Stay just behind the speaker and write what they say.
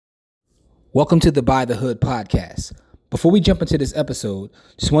Welcome to the By the Hood podcast. Before we jump into this episode,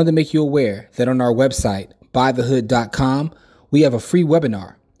 just wanted to make you aware that on our website, bythehood.com, we have a free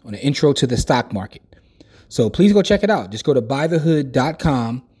webinar on an intro to the stock market. So please go check it out. Just go to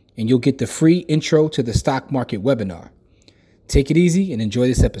bythehood.com and you'll get the free intro to the stock market webinar. Take it easy and enjoy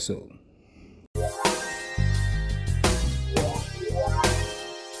this episode.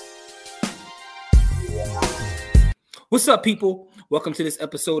 What's up, people? Welcome to this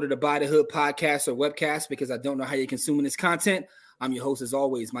episode of the By the Hood podcast or webcast, because I don't know how you're consuming this content. I'm your host as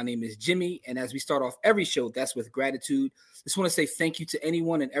always. My name is Jimmy. And as we start off every show, that's with gratitude. Just want to say thank you to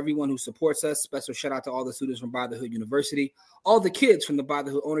anyone and everyone who supports us. Special shout out to all the students from By the Hood University. All the kids from the By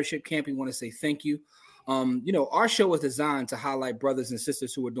the Hood ownership camp, we want to say thank you. Our show is designed to highlight brothers and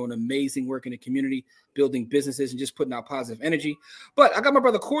sisters who are doing amazing work in the community, building businesses and just putting out positive energy. But I got my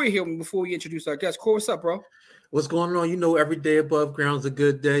brother Corey here before we introduce our guest. Corey, what's up, bro? What's going on? Every day above ground is a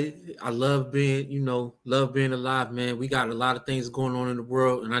good day. I love being alive, man. We got a lot of things going on in the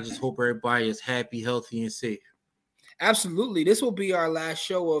world, and I just hope everybody is happy, healthy, and safe. Absolutely. This will be our last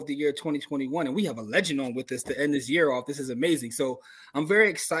show of the year 2021, and we have a legend on with us to end this year off. This is amazing. So I'm very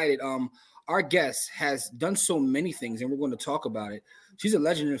excited. Our guest has done so many things, and we're going to talk about it. She's a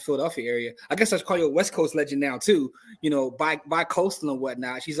legend in the Philadelphia area. I guess I'd call you a West Coast legend now, too, by coastal and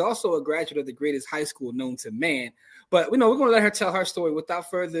whatnot. She's also a graduate of the greatest high school known to man. But, we're going to let her tell her story. Without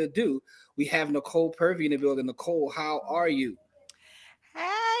further ado, we have Nicole Purvy in the building. Nicole, how are you?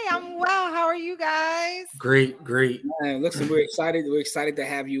 Hey, I'm well. How are you guys? Great. Man, listen, we're excited. We're excited to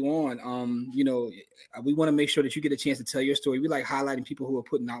have you on. We want to make sure that you get a chance to tell your story. We like highlighting people who are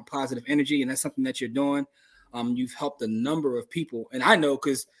putting out positive energy, and that's something that you're doing. You've helped a number of people, and I know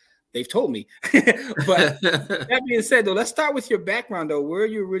because they've told me. But that being said, though, let's start with your background, though. Where are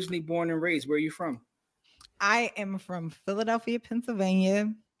you originally born and raised? Where are you from? I am from Philadelphia,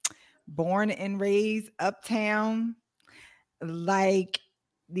 Pennsylvania, born and raised uptown. Like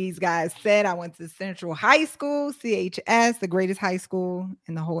these guys said, I went to Central High School, CHS, the greatest high school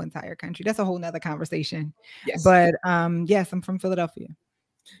in the whole entire country. That's a whole nother conversation. Yes. But yes, I'm from Philadelphia.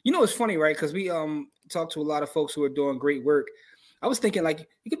 It's funny, right? Because we talk to a lot of folks who are doing great work. I was thinking, like,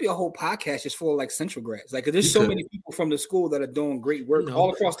 it could be a whole podcast just full of, like, Central grads. Like, there's so many people from the school that are doing great work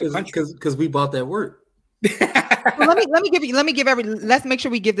all across the country. Because we bought that work. Well, let's make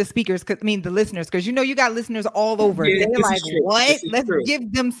sure we give the speakers, the listeners, because you got listeners all over. Yeah, they're like, what? Let's true.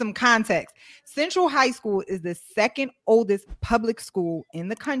 give them some context. Central High School is the second oldest public school in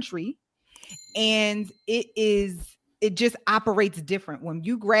the country, and it just operates different. When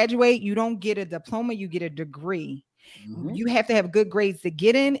you graduate, you don't get a diploma, you get a degree. Mm-hmm. You have to have good grades to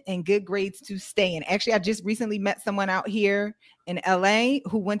get in and good grades to stay in. Actually, I just recently met someone out here in LA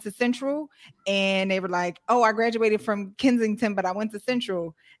who went to Central, and they were like, oh, I graduated from Kensington, but I went to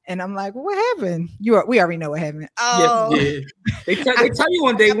Central. And I'm like, well, what happened? We already know what happened. Oh, yeah. They tell you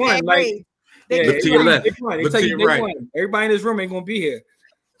on day one. Like, look to your left. They tell you day right. One. Everybody in this room ain't going to be here.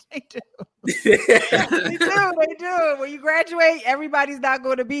 They do. They do. When you graduate, everybody's not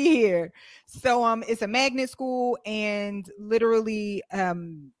going to be here. So it's a magnet school, and literally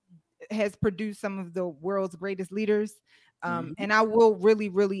has produced some of the world's greatest leaders. And I will really,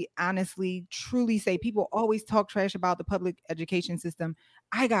 really honestly, truly say, people always talk trash about the public education system.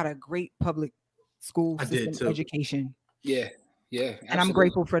 I got a great public school system education. Yeah. Yeah, and I'm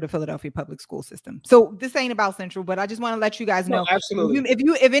grateful for the Philadelphia public school system. So this ain't about Central, but I just want to let you guys know. No, absolutely.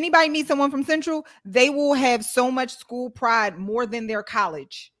 If anybody meets someone from Central, they will have so much school pride more than their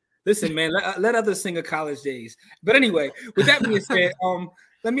college. Listen, man, let others sing of college days. But anyway, with that being said,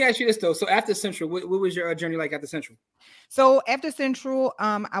 let me ask you this though. So after Central, what was your journey like after Central? So after Central,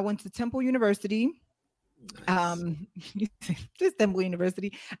 I went to Temple University. This Temple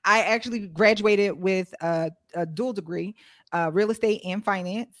University. I actually graduated with a dual degree, real estate and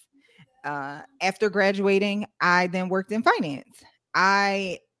finance. After graduating, I then worked in finance.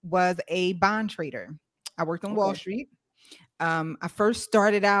 I was a bond trader. I worked on Wall Street. I first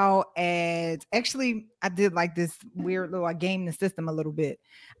started out I did like this weird I gamed the system a little bit.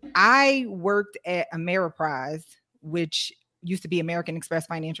 I worked at Ameriprise, which used to be American Express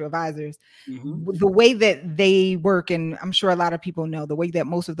Financial Advisors. Mm-hmm. The way that they work, and I'm sure a lot of people know, the way that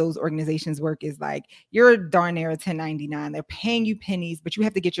most of those organizations work is like, you're darn near a 1099. They're paying you pennies, but you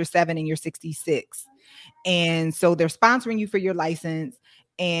have to get your 7 and your 66. And so they're sponsoring you for your license,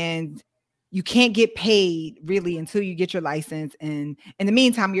 and you can't get paid really until you get your license. And in the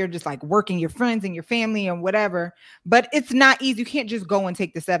meantime, you're just like working your friends and your family and whatever, but it's not easy. You can't just go and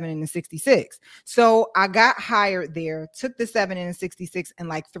take the 7 and the 66. So I got hired there, took the 7 and the 66. And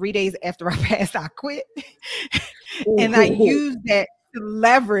like 3 days after I passed, I quit. And I used that to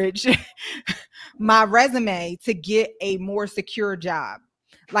leverage my resume to get a more secure job.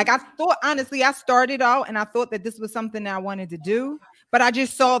 Like I thought, honestly, I started out and I thought that this was something that I wanted to do, but I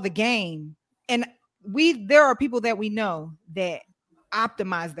just saw the game. And there are people that we know that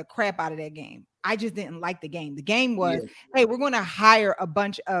optimize the crap out of that game. I just didn't like the game. The game was, hey, we're going to hire a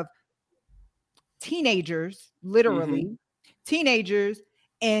bunch of teenagers, literally teenagers,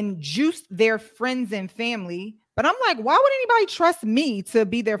 and juice their friends and family. But I'm like, why would anybody trust me to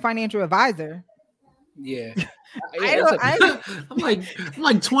be their financial advisor? Yeah. I'm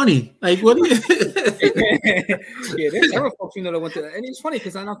like 20. Like, what? Yeah, there's several folks that went to, and it's funny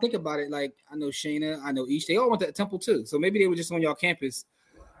because I don't think about it. Like, I know Shayna, I know Ish, they all went to Temple too. So maybe they were just on y'all campus.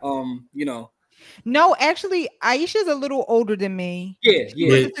 No, actually, Aisha's a little older than me. Yeah.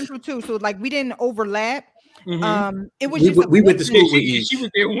 Went to Central too, so like we didn't overlap. It was just we went to school with you. She was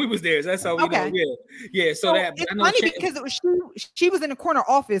there when we was there. So that's how we know. Yeah. So that it's funny because she was in the corner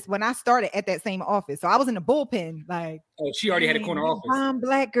office when I started at that same office. So I was in the bullpen. Like, she already had a corner office.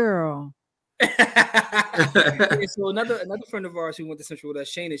 Black girl. So another friend of ours who went to Central with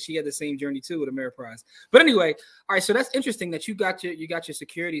us, Shayna, she had the same journey too with Ameriprise. But anyway, all right. So that's interesting that you got your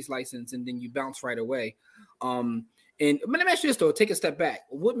securities license and then you bounced right away. And let me ask you this though, take a step back.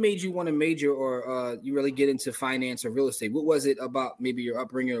 What made you want to major or you really get into finance or real estate? What was it about maybe your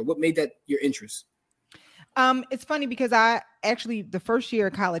upbringing or what made that your interest? It's funny because I actually, the first year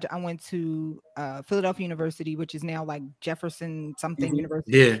of college, I went to Philadelphia University, which is now like Jefferson something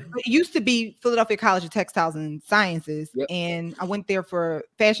University. Yeah. It used to be Philadelphia College of Textiles and Sciences. And I went there for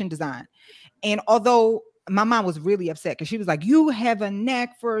fashion design. And although my mom was really upset because she was like, you have a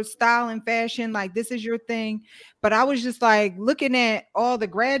knack for style and fashion. Like, this is your thing. But I was just like looking at all the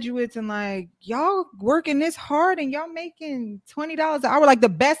graduates and like, y'all working this hard and y'all making $20 an hour. Like the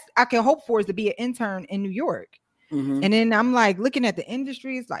best I can hope for is to be an intern in New York. And then I'm like looking at the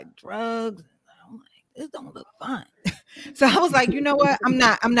industries like drugs. I'm like, this don't look fun. So I was like, you know what? I'm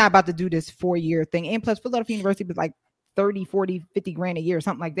not about to do this 4-year thing. And plus Philadelphia University was like 30, 40, 50 grand a year or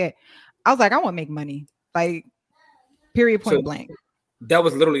something like that. I was like, I want to make money. Like, period, point blank. That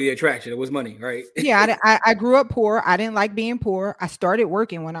was literally the attraction. It was money, right? Yeah, I grew up poor. I didn't like being poor. I started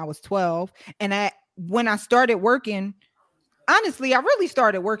working when I was 12. And when I started working, honestly, I really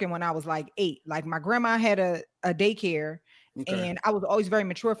started working when I was like 8. Like my grandma had a daycare and I was always very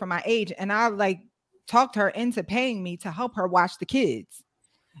mature for my age. And I like talked her into paying me to help her watch the kids.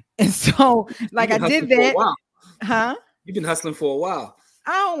 And so like I did that. Huh? You've been hustling for a while.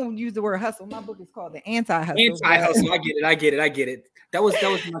 I don't use the word hustle. My book is called The Anti-Hustle. Anti-hustle. I get it. That was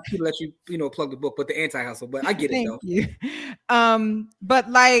my cue to let you plug the book, but the anti-hustle. But I get it though. Thank you. But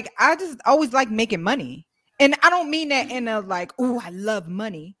like I just always like making money. And I don't mean that in a like, oh, I love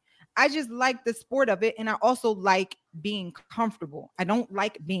money. I just like the sport of it. And I also like being comfortable. I don't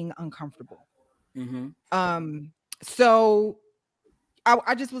like being uncomfortable. So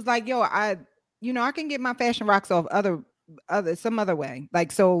I just was like, yo, I can get my fashion rocks off some other way.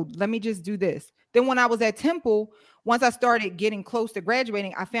 Like, so let me just do this. Then when I was at Temple, once I started getting close to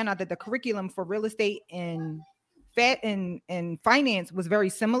graduating, I found out that the curriculum for real estate and finance was very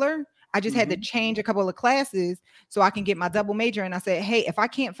similar. I just had to change a couple of classes so I can get my double major. And I said, hey, if I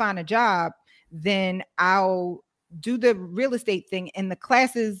can't find a job, then I'll do the real estate thing. And the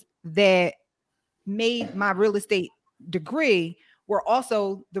classes that made my real estate degree were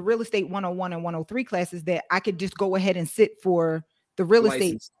also the real estate 101 and 103 classes that I could just go ahead and sit for the real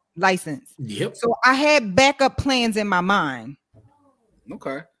estate license. Yep. So I had backup plans in my mind.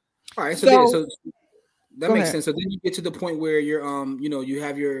 Okay. All right. So that makes sense. So then you get to the point where you're you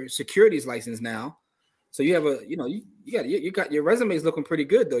have your securities license now. So you have you got your resume is looking pretty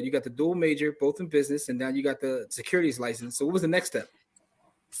good though. You got the dual major, both in business, and now you got the securities license. So what was the next step?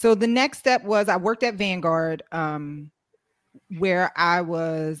 So the next step was I worked at Vanguard, where I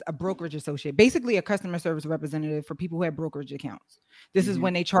was a brokerage associate, basically a customer service representative for people who had brokerage accounts. This is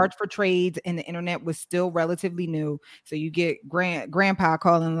when they charged for trades and the internet was still relatively new. So you get grandpa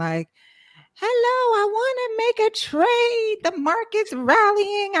calling like, hello, I want to make a trade. The market's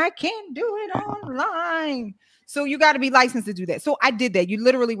rallying. I can't do it online. So you got to be licensed to do that. So I did that. You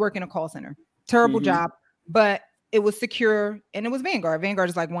literally work in a call center. Terrible job, but it was secure and it was Vanguard. Vanguard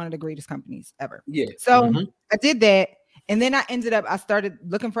is like one of the greatest companies ever. Yeah. So I did that. And then I started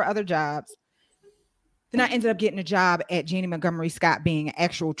looking for other jobs. Then I ended up getting a job at Janney Montgomery Scott being an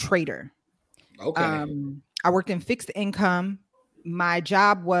actual trader. Okay. I worked in fixed income. My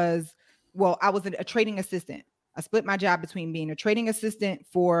job was, I was a trading assistant. I split my job between being a trading assistant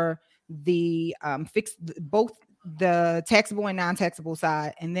for the both the taxable and non-taxable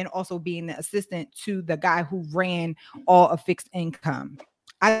side, and then also being the assistant to the guy who ran all of fixed income.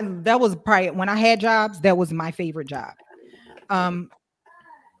 That was probably, when I had jobs, that was my favorite job.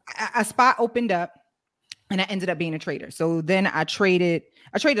 A spot opened up and I ended up being a trader. So then I traded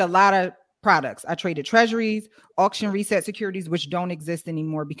a lot of products. I traded treasuries, auction reset securities, which don't exist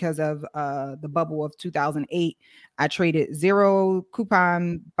anymore because of the bubble of 2008. I traded zero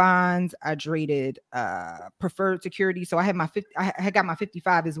coupon bonds. I traded preferred securities. So I had I had got my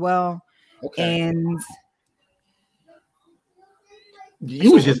 55 as well. Okay. And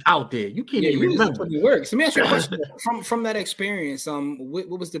you was just out there. You can't even remember. Work. So let me ask you a question. from that experience, what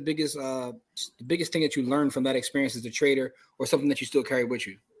was the biggest thing that you learned from that experience as a trader, or something that you still carry with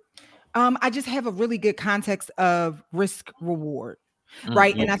you? I just have a really good context of risk reward,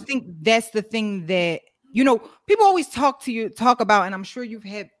 right? And I think that's the thing that, people always talk about, and I'm sure you've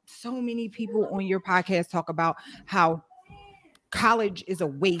had so many people on your podcast talk about how college is a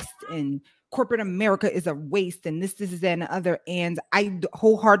waste and corporate America is a waste and this, that, and the other. And I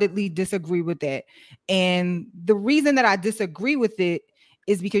wholeheartedly disagree with that. And the reason that I disagree with it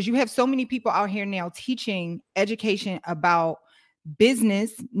is because you have so many people out here now teaching education about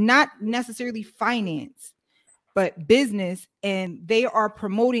business, not necessarily finance, but business. And they are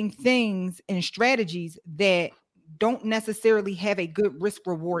promoting things and strategies that don't necessarily have a good risk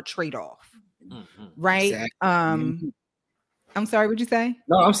reward trade-off. Right. Exactly. I'm sorry, what'd you say?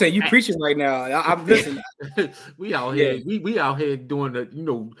 No, I'm saying you preaching right now. I'm listening. We out here, we out here doing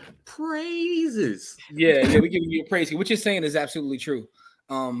the praises. Yeah, we giving you a praise. What you're saying is absolutely true.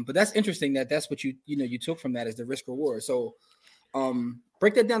 But that's interesting that's what you took from that as the risk reward. So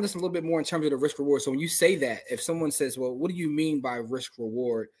break that down just a little bit more in terms of the risk reward. So when you say that, if someone says, well, what do you mean by risk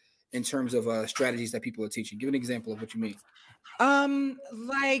reward in terms of strategies that people are teaching? Give an example of what you mean.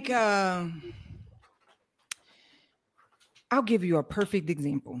 I'll give you a perfect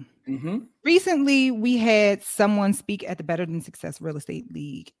example. Recently, we had someone speak at the Better Than Success Real Estate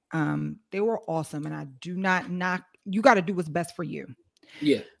League. They were awesome, and I do not knock. You got to do what's best for you.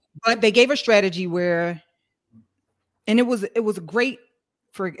 Yeah. But they gave a strategy where, and it was great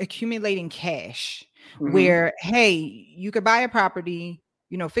for accumulating cash. Where, hey, you could buy a property,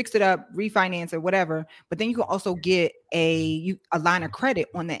 fix it up, refinance it, whatever. But then you can also get a line of credit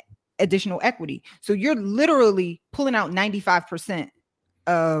on that additional equity. So you're literally pulling out 95%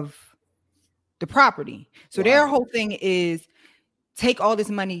 of the property. So their whole thing is take all this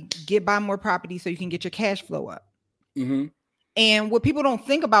money, buy more property so you can get your cash flow up. And what people don't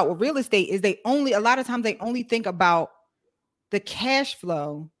think about with real estate is a lot of times they only think about the cash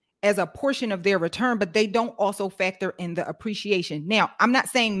flow as a portion of their return, but they don't also factor in the appreciation. Now, I'm not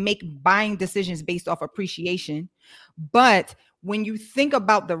saying make buying decisions based off appreciation, but when you think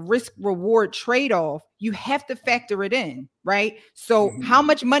about the risk reward trade-off, you have to factor it in, right? So how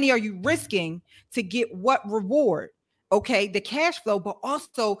much money are you risking to get what reward? Okay, the cash flow, but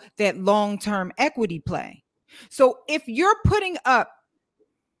also that long-term equity play. So if you're putting up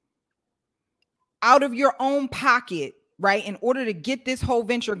out of your own pocket, right, in order to get this whole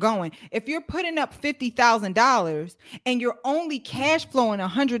venture going, if you're putting up $50,000 and you're only cash flowing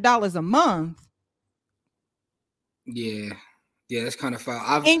 $100 a month, yeah, that's kind of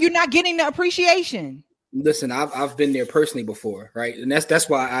foul. And you're not getting the appreciation. Listen, I've been there personally before, right? And that's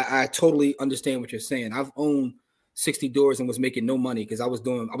why I totally understand what you're saying. I've owned 60 doors and was making no money because I was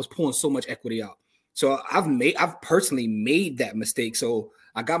pulling so much equity out. So I've personally made that mistake. So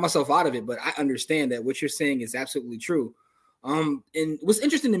I got myself out of it, but I understand that what you're saying is absolutely true. And what's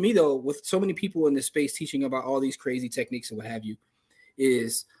interesting to me though, with so many people in this space teaching about all these crazy techniques and what have you,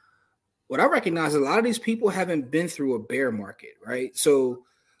 is what I recognize, a lot of these people haven't been through a bear market, right? So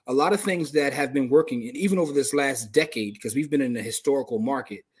a lot of things that have been working, and even over this last decade, because we've been in a historical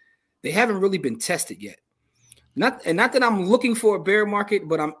market, they haven't really been tested yet. Not that I'm looking for a bear market,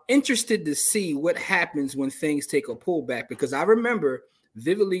 but I'm interested to see what happens when things take a pullback, because I remember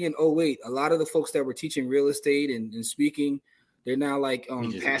vividly in 2008, a lot of the folks that were teaching real estate and speaking, they're now like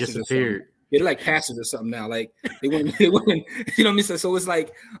pastors or something. They're like pastors or something now. Like they wouldn't, you know what I mean? So it's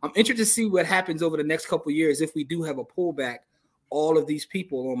like, I'm interested to see what happens over the next couple of years. If we do have a pullback, all of these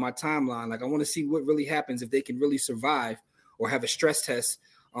people on my timeline, like I want to see what really happens, if they can really survive or have a stress test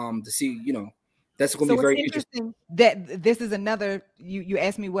to see, that's going to be very interesting. That this is another, you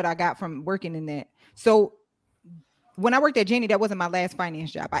asked me what I got from working in that. So when I worked at Janney, that wasn't my last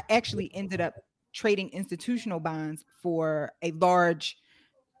finance job. I actually ended up trading institutional bonds for a large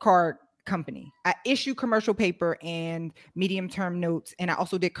car company. I issue commercial paper and medium-term notes, and I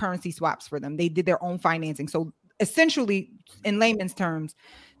also did currency swaps for them. They did their own financing. So essentially, in layman's terms,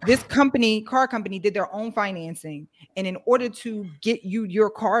 this car company did their own financing. And in order to get you your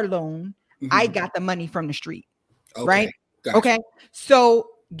car loan, I got the money from the street. Okay. Right? Gotcha. Okay. So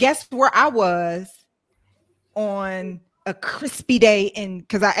guess where I was on a crispy day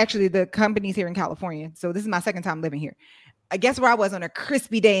because the company's here in California. So this is my second time living here. I guess where I was on a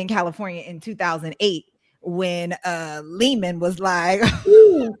crispy day in California in 2008 when Lehman was like,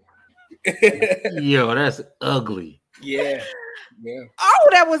 yo, that's ugly. Yeah. Oh,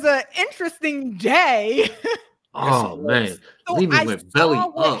 that was an interesting day. Oh man, so Lehman went belly saw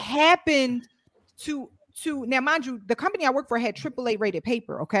what up. happened to now, mind you, the company I work for had AAA rated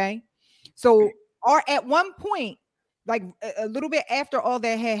paper. Okay, so at one point, like a little bit after all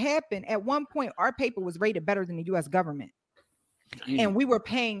that had happened, at one point our paper was rated better than the U.S. government, and we were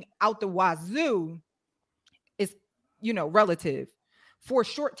paying out the wazoo. It's relative for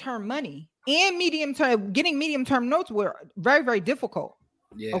short-term money and medium-term. Getting medium-term notes were very, very difficult.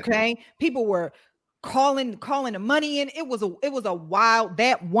 Yeah. Okay, people were calling the money in. It was a wild.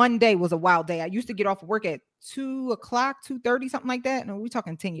 That one day was a wild day. I used to get off of work at 2:00, 2:30, something like that. And we're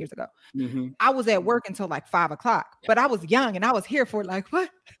talking 10 years ago. I was at work until like 5:00, but I was young and I was here for like,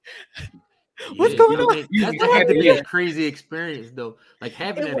 what? What's going on? That had to be a crazy experience, though. Like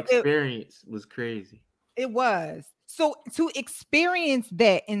having that experience was crazy. It was. So to experience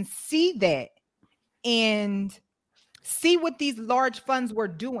that and see that and see what these large funds were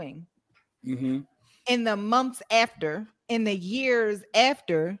doing in the months after, in the years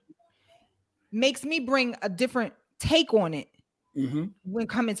after, makes me bring a different take on it when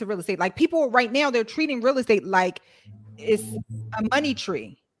coming to real estate. Like people right now, they're treating real estate like it's a money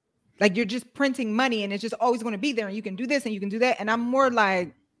tree. Like you're just printing money and it's just always going to be there and you can do this and you can do that. And I'm more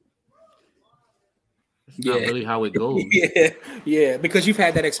like, it's not really how it goes. Yeah, because you've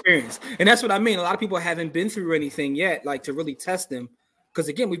had that experience. And that's what I mean. A lot of people haven't been through anything yet, like to really test them. Because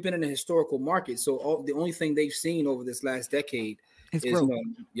again, we've been in a historical market. So the only thing they've seen over this last decade is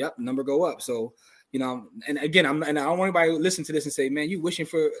number go up. So, and again, I don't want anybody to listen to this and say, man,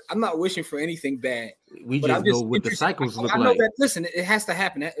 I'm not wishing for anything bad. We just know what the cycles look like. That, listen, it has to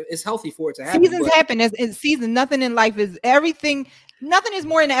happen. It's healthy for it to happen. Seasons happen. It's season. Nothing in life is everything. Nothing is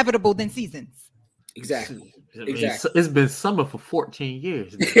more inevitable than seasons. Exactly. It's been summer for 14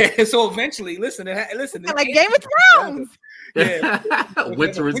 years. So eventually, listen. Like Game of Thrones. Yeah,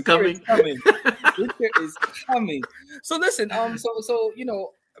 winter is coming. Winter is coming. So listen. So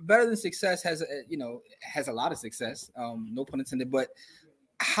Better Than Success has a lot of success. No pun intended. But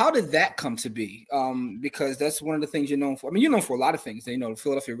how did that come to be? Because that's one of the things you're known for. I mean, you're known for a lot of things.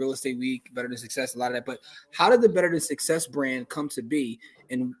 Philadelphia Real Estate Week, Better Than Success, a lot of that. But how did the Better Than Success brand come to be?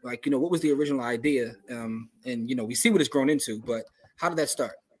 And what was the original idea? And we see what it's grown into. But how did that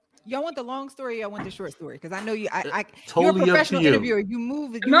start? Y'all want the long story? Or y'all want the short story? Because I know you. Totally you're a professional interviewer. You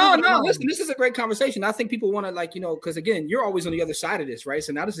move. No. Listen, this is a great conversation. I think people want to because again, you're always on the other side of this, right?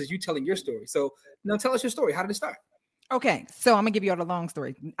 So now this is you telling your story. So now tell us your story. How did it start? Okay, so I'm gonna give y'all the long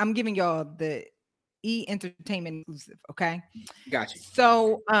story. I'm giving y'all the entertainment exclusive. Okay, got you.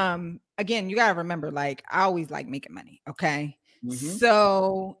 So again, you gotta remember, like I always like making money. Okay.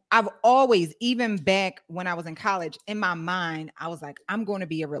 So I've always, even back when I was in college, in my mind, I was like, I'm going to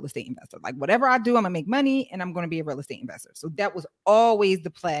be a real estate investor. Like whatever I do, I'm gonna make money and I'm going to be a real estate investor. So that was always the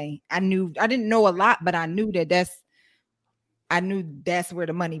play. I didn't know a lot, but I knew that's where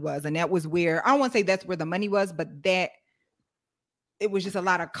the money was. And that was where, I don't want to say that's where the money was, but that it was just a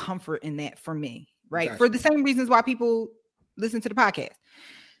lot of comfort in that for me. Right. Gotcha. For the same reasons why people listen to the podcast.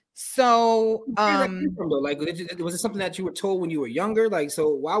 So, was it something that you were told when you were younger? Like, so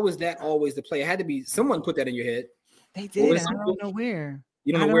why was that always the play? It had to be someone put that in your head. They did. I don't know where.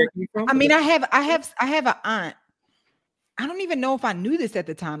 You don't know where it came from? I mean, I have an aunt. I don't even know if I knew this at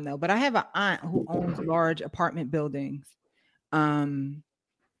the time though, but I have an aunt who owns large apartment buildings.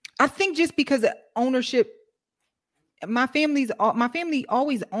 I think just because of ownership, my family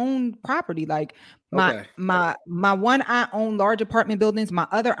always owned property. Like my one aunt owned large apartment buildings. My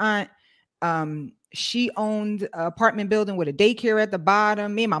other aunt, she owned an apartment building with a daycare at the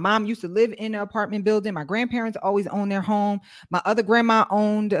bottom. Me and my mom used to live in an apartment building. My grandparents always owned their home. My other grandma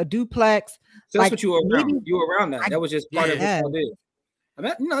owned a duplex. So that's what you were around. You were around that. That was just part of what you did.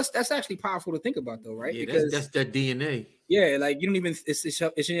 I mean, that's actually powerful to think about, though, right? Yeah, because that's that DNA. Yeah, like you don't even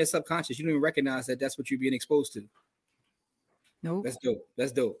it's in your subconscious. You don't even recognize that that's what you're being exposed to. No,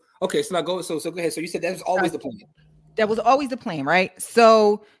 That's dope. Okay, so now go. So go ahead. So you said that was always the plan. That was always the plan, right?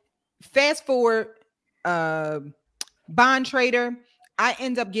 So fast forward, bond trader. I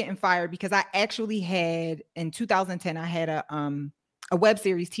end up getting fired because I actually had in 2010. I had a web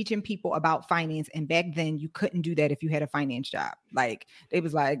series teaching people about finance. And back then you couldn't do that if you had a finance job. Like they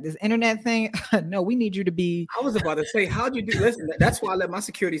was like, this internet thing. No, we need you to be. I was about to say, how'd you do? Listen, that's why I let my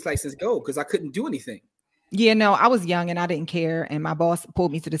securities license go, because I couldn't do anything. Yeah, no, I was young and I didn't care. And my boss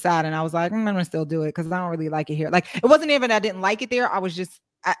pulled me to the side and I was like, I'm going to still do it because I don't really like it here. Like, it wasn't even I didn't like it there. I was just,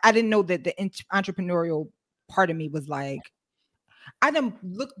 I didn't know that the entrepreneurial part of me was like, I then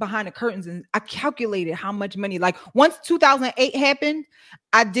looked behind the curtains and I calculated how much money, like once 2008 happened,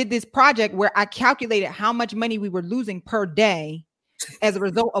 I did this project where I calculated how much money we were losing per day as a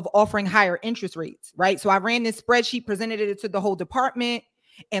result of offering higher interest rates, right? So I ran this spreadsheet, presented it to the whole department.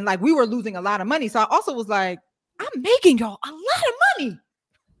 And like we were losing a lot of money. So I also was like, I'm making y'all a lot of money.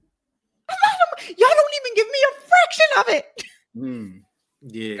 Y'all don't even give me a fraction of it.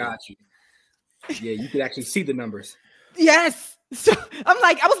 Yeah. Got you. Yeah, you could actually see the numbers. Yes. So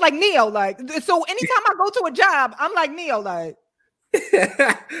I was like Neo, like, so anytime I go to a job, I'm like Neo, like,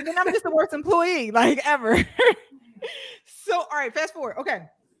 then I'm just the worst employee, like ever. So, all right, fast forward. Okay.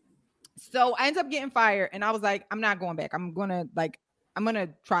 So I ended up getting fired and I was like, I'm not going back. I'm going to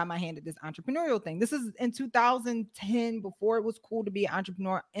try my hand at this entrepreneurial thing. This is in 2010, before it was cool to be an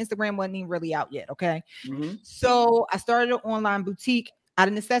entrepreneur. Instagram wasn't even really out yet. Okay. Mm-hmm. So I started an online boutique out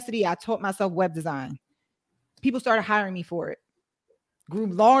of necessity. I taught myself web design. People started hiring me for it. Grew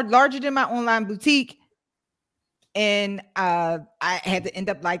larger than my online boutique. And I had to end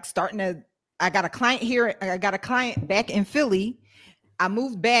up like I got a client here. I got a client back in Philly. I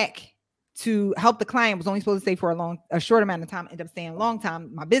moved back to help the client. Was only supposed to stay for a short amount of time, ended up staying a long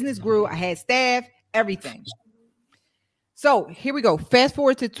time. My business grew. I had staff, everything. So here we go. Fast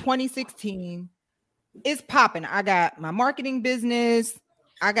forward to 2016. It's popping. I got my marketing business.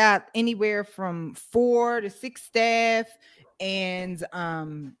 I got anywhere from 4 to 6 staff, and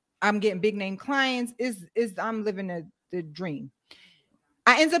I'm getting big name clients. I'm living the dream.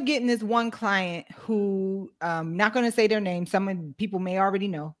 I end up getting this one client who, not going to say their name. Some people may already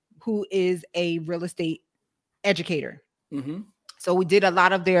know, who is a real estate educator. Mm-hmm. So we did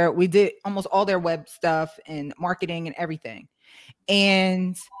almost all their web stuff and marketing and everything.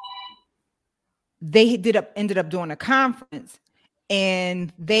 And they ended up doing a conference,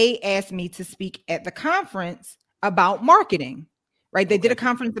 and they asked me to speak at the conference about marketing, right? They did a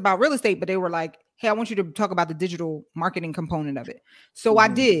conference about real estate, but they were like, hey, I want you to talk about the digital marketing component of it. So I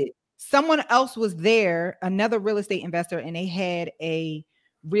did. Someone else was there, another real estate investor, and they had a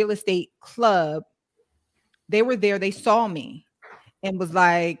real estate club. They were there. They saw me and was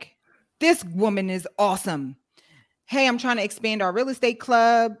like, this woman is awesome. Hey, I'm trying to expand our real estate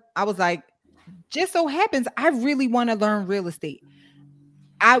club. I was like, just so happens I really want to learn real estate.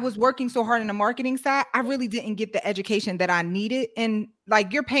 I was working so hard on the marketing side. I really didn't get the education that I needed. And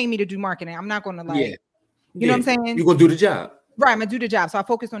like, you're paying me to do marketing. I'm not going to you know what I'm saying? You're going to do the job. Right. I'm going to do the job. So I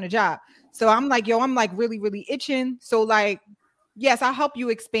focused on the job. So I'm like, I'm like really, really itching. So like, yes, I'll help you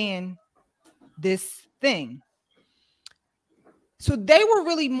expand this thing. So they were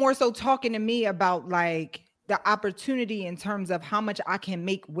really more so talking to me about like the opportunity in terms of how much I can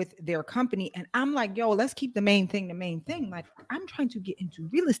make with their company. And I'm like, let's keep the main thing. Like, I'm trying to get into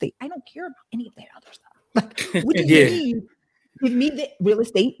real estate. I don't care about any of that other stuff. Like, what do you need? Give me the real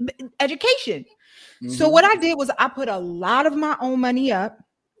estate education. Mm-hmm. So what I did was I put a lot of my own money up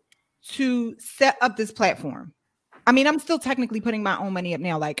to set up this platform. I mean, I'm still technically putting my own money up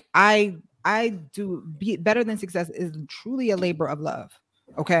now. Like I do be better than success is truly a labor of love.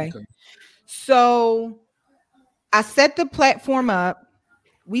 Okay. So I set the platform up.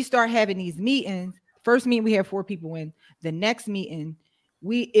 We start having these meetings. First meeting, we had 4 people in. The next meeting,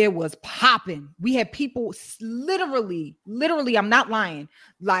 it was popping. We had people literally, I'm not lying.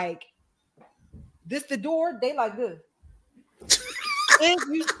 Like this, the door, they like this. It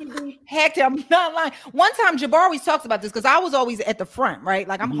used to be hectic. I'm not lying. One time, Jabbar always talks about this because I was always at the front, right?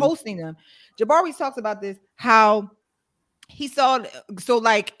 Like I'm hosting them. Jabbar always talks about this, how he saw, so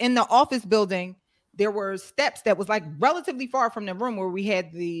like in the office building, there were steps that was like relatively far from the room where we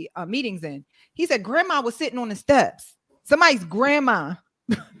had the meetings in. He said, grandma was sitting on the steps. Somebody's grandma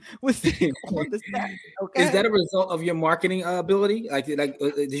was sitting on the steps. Okay. Is that a result of your marketing ability?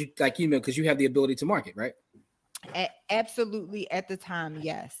 Because you have the ability to market, right? Absolutely. At the time,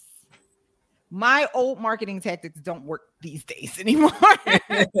 yes. My old marketing tactics don't work these days anymore.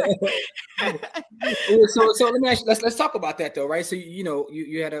 So let me ask you, let's talk about that though, right? So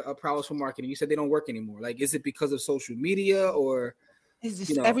you had a prowess for marketing. You said they don't work anymore. Like, is it because of social media or it's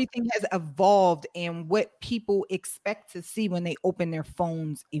just everything has evolved and what people expect to see when they open their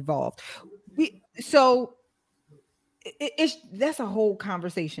phones evolved. That's a whole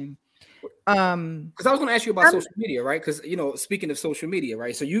conversation. Because I was going to ask you about social media, right? Because speaking of social media,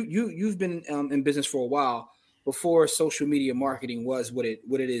 right? So you've been in business for a while before social media marketing was what it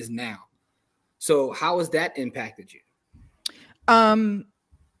is now. So how has that impacted you?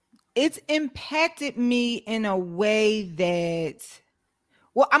 It's impacted me in a way that,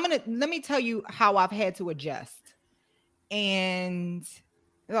 well, let me tell you how I've had to adjust. And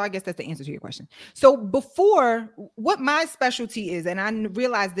I guess that's the answer to your question. So before, what my specialty is, and I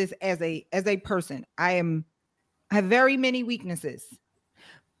realize this as a person, I have very many weaknesses,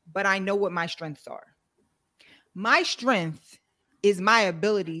 but I know what my strengths are. My strength is my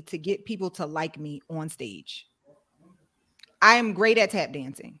ability to get people to like me on stage. I am great at tap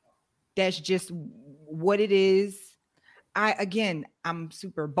dancing. That's just what it is. I'm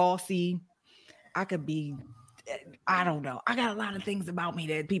super bossy. I could be, I don't know. I got a lot of things about me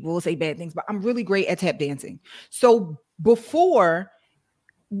that people will say bad things, but I'm really great at tap dancing. So before,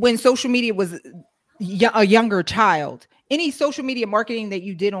 when social media was a younger child, any social media marketing that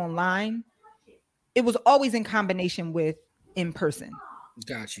you did online, it was always in combination with in person.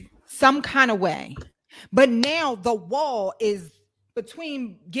 Got you. Some kind of way. But now the wall is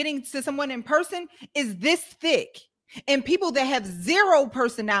between getting to someone in person is this thick. And people that have zero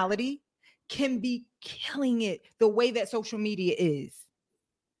personality can be killing it the way that social media is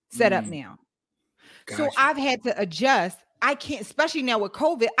set up now. Gotcha. So I've had to adjust. I can't, especially now with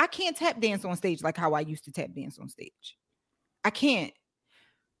COVID, I can't tap dance on stage like how I used to tap dance on stage. I can't.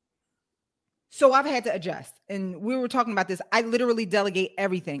 So I've had to adjust. And we were talking about this. I literally delegate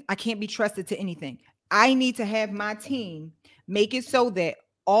everything. I can't be trusted to anything. I need to have my team make it so that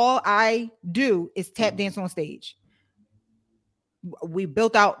all I do is tap dance on stage. We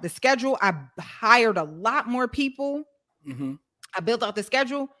built out the schedule. I hired a lot more people. Mm-hmm. I built out the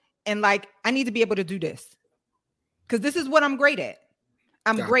schedule, and I need to be able to do this because this is what I'm great at.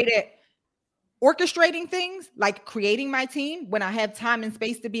 I'm great at orchestrating things, like creating my team when I have time and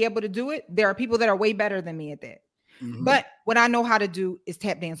space to be able to do it. There are people that are way better than me at that. Mm-hmm. But what I know how to do is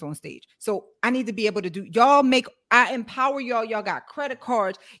tap dance on stage. So I need to be able to do, I empower y'all. Y'all got credit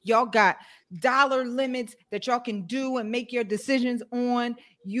cards. Y'all got dollar limits that y'all can do and make your decisions on.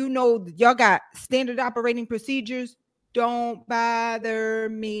 Y'all got standard operating procedures. Don't bother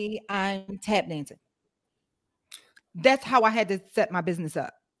me. I'm tap dancing. That's how I had to set my business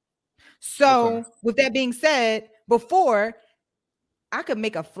up. So with that being said, before I could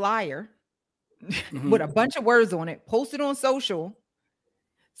make a flyer with a bunch of words on it, post it on social,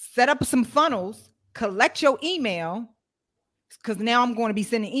 set up some funnels, collect your email, because now I'm going to be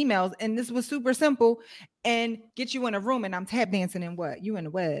sending emails. And this was super simple, and get you in a room, and I'm tap dancing in what? You in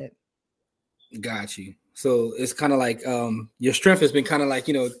the web. Got you. So it's kind of like your strength has been kind of like,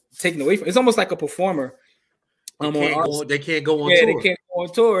 taken away from. It's almost like a performer. They can't go on tour. They can't go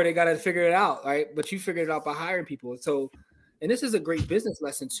on tour. They got to figure it out, right? But you figured it out by hiring people. So, and this is a great business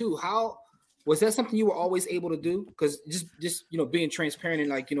lesson too. How was that something you were always able to do? Because just being transparent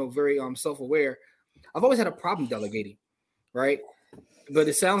and very self-aware. I've always had a problem delegating, right? But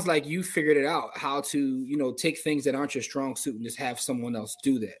it sounds like you figured it out how to take things that aren't your strong suit and just have someone else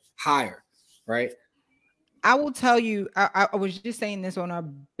do that. Hire, right? I will tell you, I was just saying this on our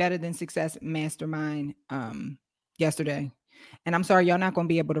Better Than Success Mastermind yesterday. And I'm sorry, y'all not going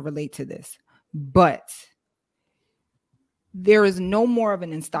to be able to relate to this. But there is no more of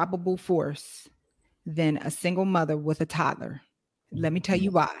an unstoppable force than a single mother with a toddler. Let me tell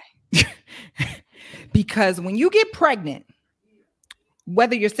you why. Because when you get pregnant,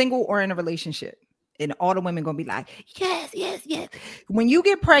 whether you're single or in a relationship, and all the women going to be like, yes, yes, yes. When you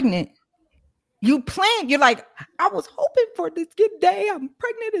get pregnant, you're like, I was hoping for this good day. I'm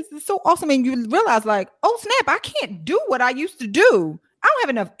pregnant. This is so awesome. And you realize oh snap, I can't do what I used to do. I don't have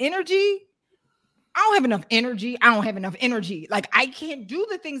enough energy. Like I can't do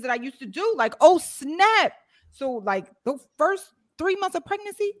the things that I used to do. Like, oh snap. So the first 3 months of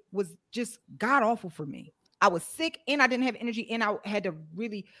pregnancy was just god awful for me. I was sick and I didn't have energy and I had to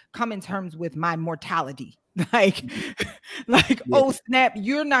really come in terms with my mortality. Oh snap,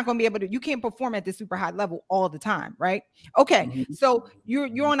 you're not going to be able to, you can't perform at this super high level all the time, right? Okay. Mm-hmm. So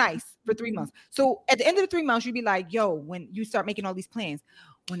you're on ice for 3 months. So at the end of the 3 months, you'd be like, yo, when you start making all these plans,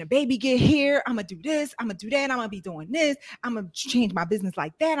 when the baby get here, I'm going to do this, I'm going to do that, I'm going to be doing this, I'm going to change my business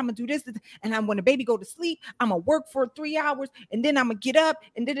like that, I'm going to do this, and when the baby go to sleep, I'm going to work for 3 hours, and then I'm going to get up,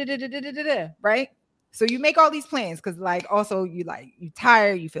 and right? So you make all these plans because also you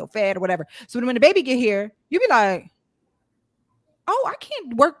tired, you feel fat or whatever. So when the baby get here, you be like, oh, I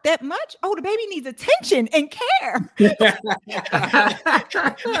can't work that much. Oh, the baby needs attention and care.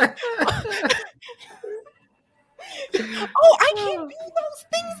 Oh, I can't do those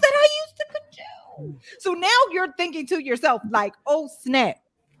things that I used So now you're thinking to yourself, like, oh, snap.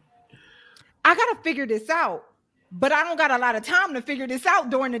 I got to figure this out. But I don't got a lot of time to figure this out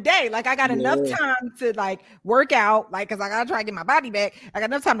during the day. Like, I got enough time to like work out, like, because I got to try to get my body back. I got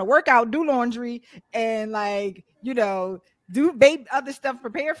enough time to work out, do laundry, and like, you know, do other stuff,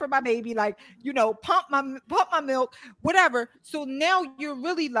 prepare for my baby, like, you know, pump my milk, whatever. So now you're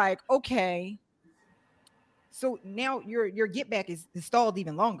really like, okay. So now your get back is stalled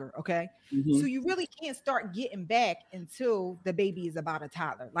even longer. Okay. Mm-hmm. So you really can't start getting back until the baby is about a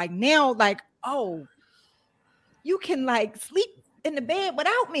toddler. Like now, like, oh, you can like sleep in the bed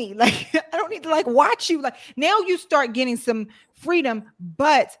without me. Like, I don't need to like watch you. Like now you start getting some freedom,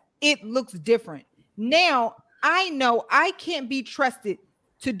 but it looks different. Now I know I can't be trusted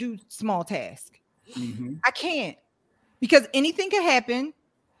to do small tasks. Mm-hmm. I can't, because anything can happen.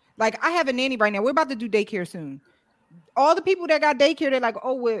 Like I have a nanny right now. We're about to do daycare soon. All the people that got daycare, they're like,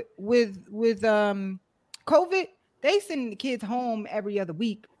 oh, with COVID, they send the kids home every other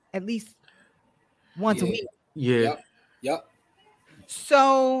week, at least once a week. Yeah. Yep.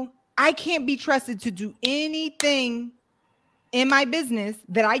 So I can't be trusted to do anything in my business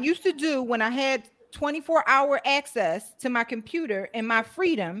that I used to do when I had 24-hour access to my computer and my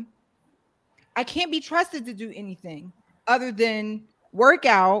freedom. I can't be trusted to do anything other than work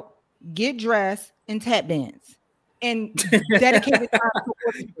out, get dressed, and tap dance, and dedicated time to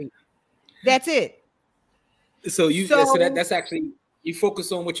work. That's it. So that's actually, you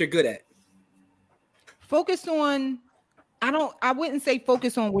focus on what you're good at. Focus on, I wouldn't say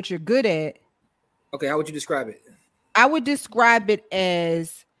focus on what you're good at. Okay, how would you describe it? I would describe it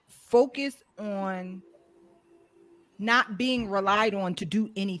as focus on not being relied on to do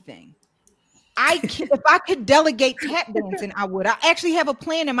anything. If I could delegate tap dancing, I would. I actually have a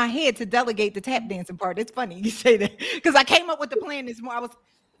plan in my head to delegate the tap dancing part. It's funny you say that, because I came up with the plan this morning.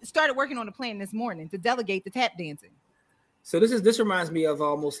 Started working on the plan this morning to delegate the tap dancing. So this reminds me of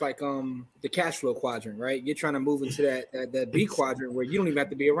almost like the cash flow quadrant, right? You're trying to move into that B quadrant where you don't even have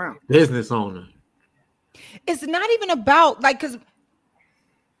to be around. Business owner. It's not even about like, because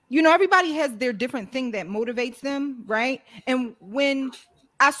you know, everybody has their different thing that motivates them, right? And when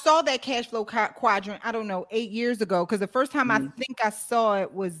I saw that cash flow quadrant, I don't know, 8 years ago, because the first time I think I saw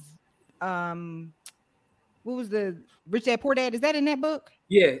it was, what was the Rich Dad Poor Dad? Is that in that book?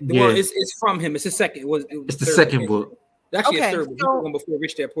 Yeah. Well, it's from him. It's his second. It's the second book. Actually, a third book. So, one before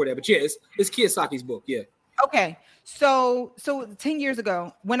Rich Dad Poor Dad. But yeah, it's Kiyosaki's book. Yeah. Okay. So 10 years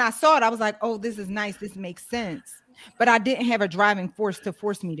ago, when I saw it, I was like, oh, this is nice. This makes sense. But I didn't have a driving force to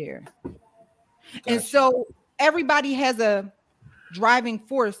force me there. Gotcha. And so everybody has a driving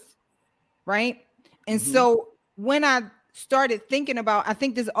force, right? And so when I started thinking about, I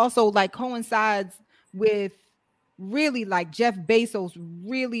think this also like coincides with really like Jeff Bezos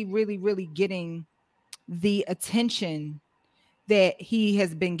really, really, really getting the attention that he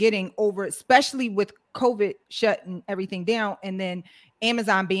has been getting over, especially with COVID shutting everything down, and then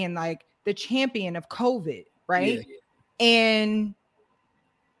Amazon being like the champion of COVID, right? Yeah. And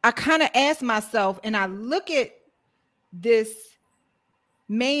I kind of asked myself, and I look at this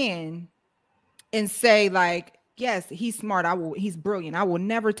man and say, like, yes, he's smart. He's brilliant. I will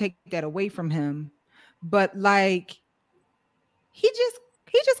never take that away from him. But like, he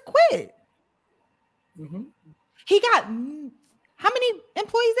just quit. Mm-hmm. He got, how many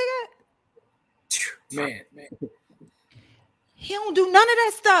employees they got? Man. He don't do none of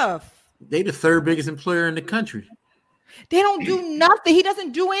that stuff. They the third biggest employer in the country. They don't do nothing. He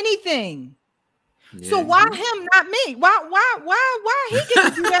doesn't do anything. Yeah. So why him, not me? Why he get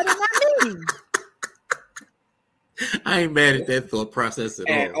to do that and not me? I ain't mad at that thought process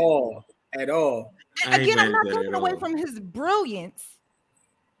at all. At all. Again, I'm not taking away from his brilliance.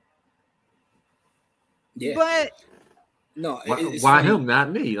 Yeah. But no, why him,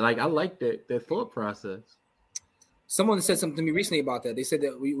 not me? Like, I like that thought process. Someone said something to me recently about that. They said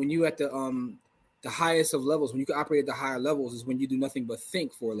that when you at the highest of levels, when you can operate at the higher levels, is when you do nothing but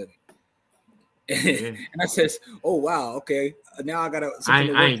think for a living. And I says, "Oh wow, okay. Now I gotta." I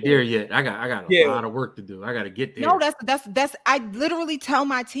ain't there yet. I got a lot of work to do. I gotta get there. No, that's. I literally tell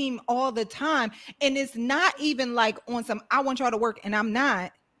my team all the time, and it's not even like on some. I want y'all to work, and I'm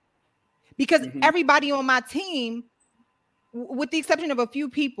not, because everybody on my team, with the exception of a few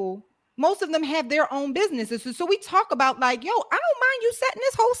people, most of them have their own businesses. So we talk about like, yo, I don't mind you setting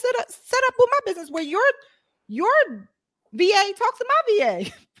this whole set up with my business where your VA talks to my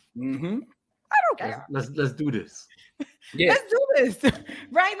VA. Mm-hmm. I don't care. Let's do this. Yeah. Let's do this.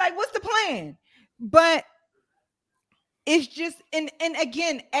 Right? Like, what's the plan? But it's just, and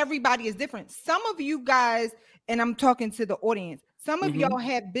again, everybody is different. Some of you guys, and I'm talking to the audience, some of y'all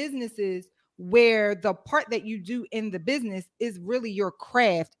have businesses where the part that you do in the business is really your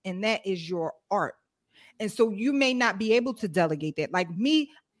craft, and that is your art. And so you may not be able to delegate that. Like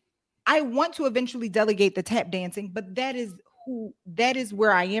me, I want to eventually delegate the tap dancing, but that is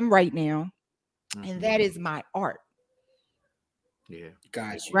where I am right now. And that is my art. Yeah.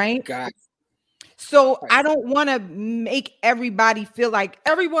 Got you. Right. Got you. So I don't want to make everybody feel like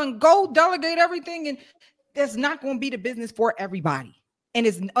everyone go delegate everything, and that's not going to be the business for everybody. And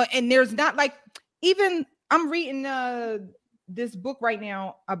it's and there's not like, even I'm reading this book right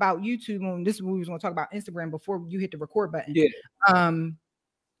now about YouTube, and this is what we was going to talk about Instagram before you hit the record button. Yeah.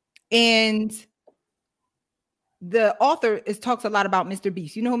 And the author talks a lot about Mr.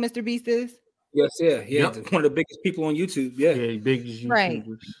 Beast. You know who Mr. Beast is? Yes, yeah. Yep. One of the biggest people on YouTube. Yeah. Yeah, biggest YouTubers. Right.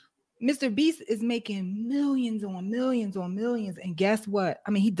 Mr. Beast is making millions on millions on millions. And guess what?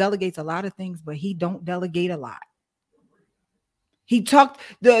 I mean, he delegates a lot of things, but he don't delegate a lot. He talked,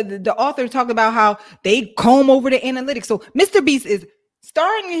 the author talked about how they comb over the analytics. So Mr. Beast is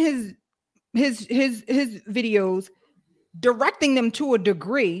starring in his videos, directing them to a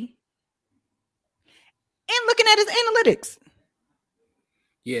degree, and looking at his analytics.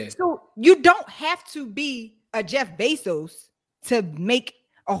 Yeah. So you don't have to be a Jeff Bezos to make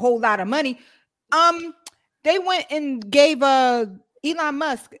a whole lot of money. They went and gave Elon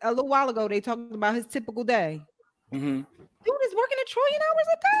Musk a little while ago. They talked about his typical day. Mm-hmm. Dude is working 1 trillion hours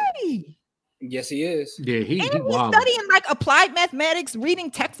a day. Yes, he is. Yeah, he's studying like applied mathematics,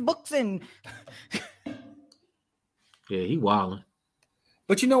 reading textbooks, and yeah, he wilding.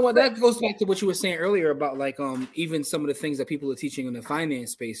 But you know what? That goes back to what you were saying earlier about like even some of the things that people are teaching in the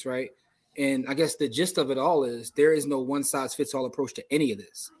finance space, right? And I guess the gist of it all is there is no one size fits all approach to any of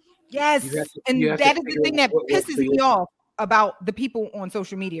this. Yes, and that is the thing that pisses me off about the people on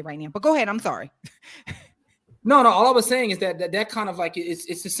social media right now. But go ahead, I'm sorry. No, all I was saying is that kind of like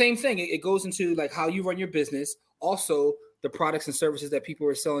it's the same thing. It goes into like how you run your business, also the products and services that people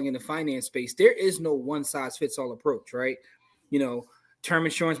are selling in the finance space. There is no one size fits all approach, right? You know, term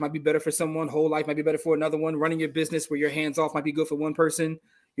insurance might be better for someone, whole life might be better for another one. Running your business where you're hands off might be good for one person.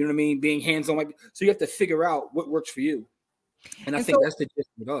 You know what I mean? Being hands on might be, so you have to figure out what works for you. And I think that's the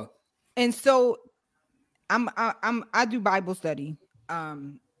gist of it all. And so I do Bible study. I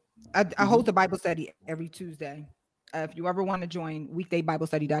host a Bible study every Tuesday. If you ever want to join,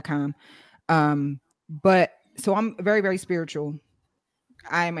 weekdaybiblesteady.com. But so I'm very, very spiritual.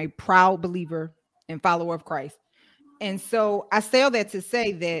 I am a proud believer and follower of Christ. And so I say all that to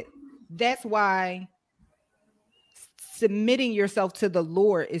say that's why submitting yourself to the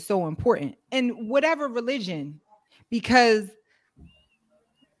Lord is so important in whatever religion, because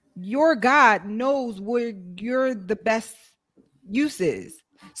your God knows where you're the best use is.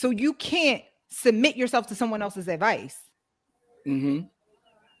 So you can't submit yourself to someone else's advice. Mm-hmm.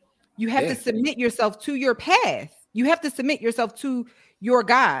 You have to submit yourself to your path. You have to submit yourself to your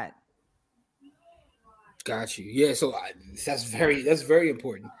God. Got you. Yeah. So that's very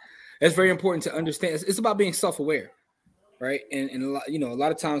important. That's very important to understand. It's about being self-aware, right? And a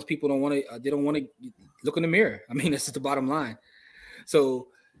lot of times people don't want to look in the mirror. I mean, that's just the bottom line. So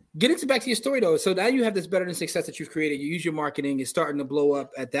getting back to your story though. So now you have this better than success that you've created. You use your marketing. It's starting to blow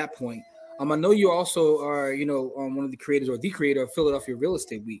up at that point. I know you also are, one of the creators or the creator of Philadelphia Real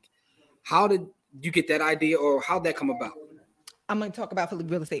Estate Week. How did you get that idea, or how'd that come about? I'm going to talk about Philly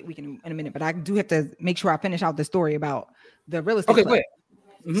Real Estate Week in a minute, but I do have to make sure I finish out the story about the real estate. Okay, go ahead.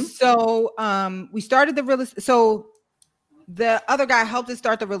 Mm-hmm. So we started the real estate. So the other guy helped us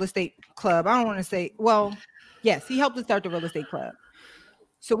start the real estate club. I don't want to say, well, yes, he helped us start the real estate club.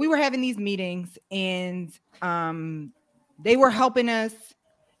 So we were having these meetings, and they were helping us,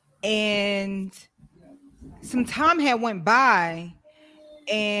 and some time had went by,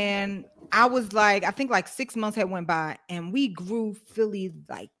 and I was like, I think like 6 months had went by, and we grew Philly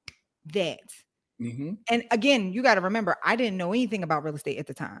like that. Mm-hmm. And again, you got to remember, I didn't know anything about real estate at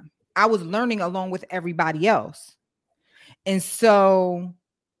the time. I was learning along with everybody else. And so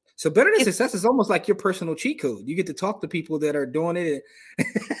better than success is almost like your personal cheat code. You get to talk to people that are doing it.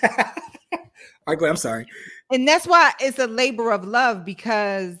 All right, go ahead. I'm sorry. And that's why it's a labor of love,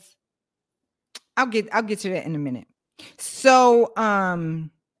 because I'll get to that in a minute. So,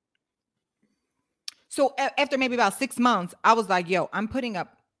 so after maybe about 6 months, I was like, yo, I'm putting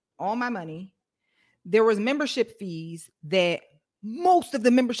up all my money. There was membership fees that most of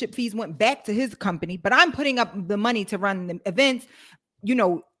the membership fees went back to his company, but I'm putting up the money to run the events,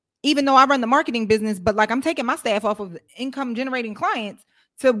 even though I run the marketing business, but like I'm taking my staff off of income generating clients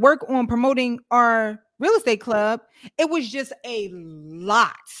to work on promoting our real estate club. It was just a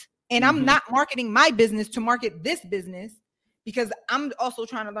lot. And I'm not marketing my business to market this business. because I'm also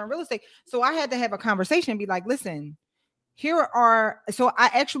trying to learn real estate. So I had to have a conversation and be like, listen, so I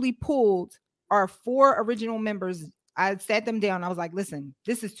actually pulled our 4 original members. I sat them down. I was like, listen,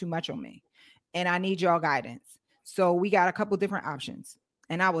 this is too much on me and I need y'all guidance. So we got a couple different options.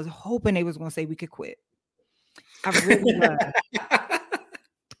 And I was hoping they was going to say we could quit. I really was.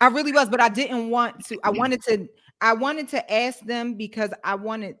 I really was, but I didn't want to. I wanted to ask them because I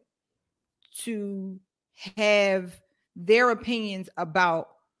wanted to have their opinions about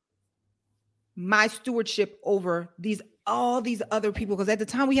my stewardship over all these other people. Because at the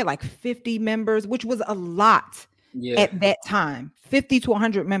time we had like 50 members, which was a lot at that time, 50 to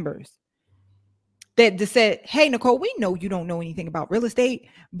 100 members that just said, hey, Nicole, we know you don't know anything about real estate,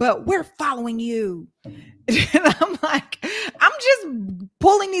 but we're following you. And I'm like, I'm just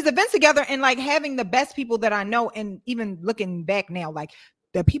pulling these events together and like having the best people that I know. And even looking back now, like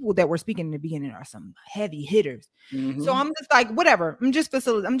the people that were speaking in the beginning are some heavy hitters. Mm-hmm. So I'm just like, whatever. I'm just a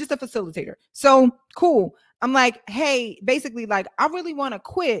facilitator. So cool. I'm like, hey, basically like, I really want to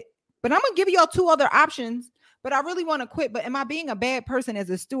quit, but I'm going to give y'all 2 other options, but I really want to quit. But am I being a bad person as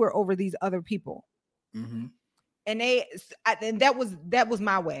a steward over these other people? Mm-hmm. And that was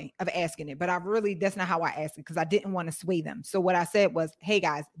my way of asking it, but that's not how I asked it because I didn't want to sway them. So what I said was, hey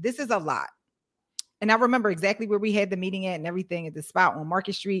guys, this is a lot. And I remember exactly where we had the meeting at and everything at the spot on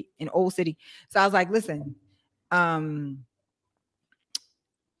Market Street in Old City. So I was like, listen,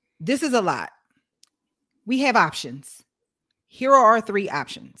 this is a lot. We have options. Here are our 3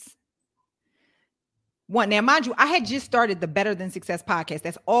 options. 1, now mind you, I had just started the Better Than Success podcast.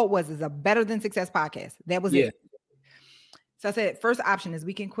 That's all it was, is a Better Than Success podcast. That was it. So I said, first option is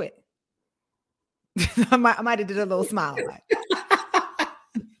we can quit. I might have did a little smile.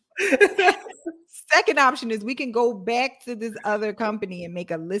 Second option is we can go back to this other company and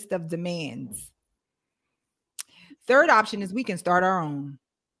make a list of demands. Third option is we can start our own.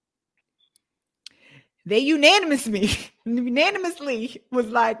 They unanimously was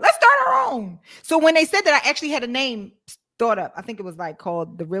like, let's start our own. So when they said that, I actually had a name thought up. I think it was like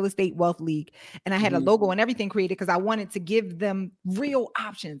called the Real Estate Wealth League. And I had a logo and everything created because I wanted to give them real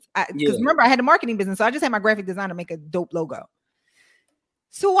options. Because remember, I had a marketing business. So I just had my graphic designer make a dope logo.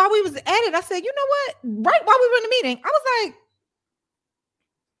 So while we was at it, I said, you know what? Right while we were in the meeting, I was like,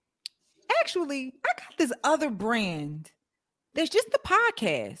 actually, I got this other brand. There's just the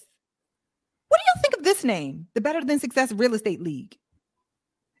podcast. What do you think of this name? The Better Than Success Real Estate League.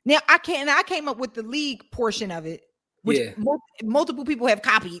 Now I came up with the league portion of it, which multiple people have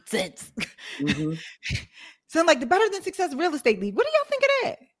copied since. Mm-hmm. So I'm like, the Better Than Success Real Estate League. What do y'all think of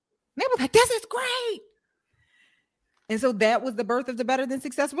that? And they were like, this is great. And so that was the birth of the Better Than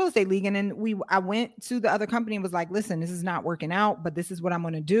Success Real Estate League. And then I went to the other company and was like, listen, this is not working out, but this is what I'm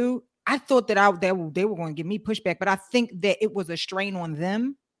going to do. I thought that they were going to give me pushback, but I think that it was a strain on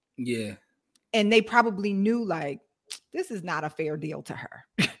them. Yeah. And they probably knew like, this is not a fair deal to her.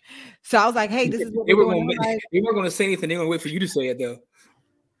 So I was like, hey, this is what they were going to say anything. They were going to wait for you to say it though.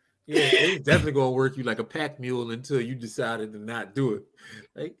 Yeah, it's definitely going to work you like a pack mule until you decided to not do it.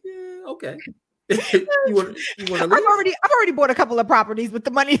 Like, yeah, okay. you want to I've already bought a couple of properties with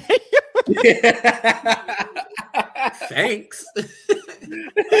the money. Thanks.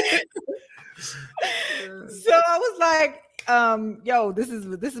 So I was like, yo, this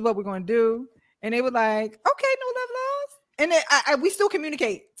is what we're going to do. And they were like, okay, no love lost. And then we still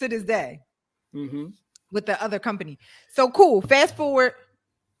communicate to this day with the other company. So cool. Fast forward.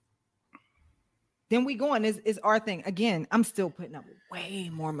 Then we go on. Is our thing. Again, I'm still putting up way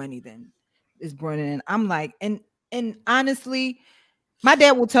more money than is bringing in. I'm like, and honestly, my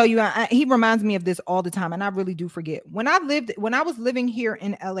dad will tell you, he reminds me of this all the time. And I really do forget. When I was living here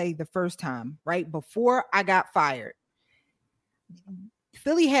in LA the first time, right before I got fired,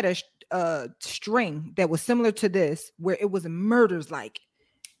 Philly had a string that was similar to this, where it was murders, like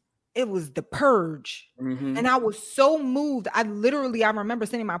it was The Purge. Mm-hmm. And I was so moved. I remember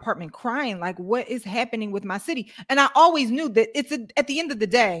sitting in my apartment crying, like, what is happening with my city? And I always knew that at the end of the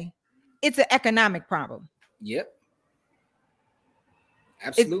day, it's an economic problem. Yep.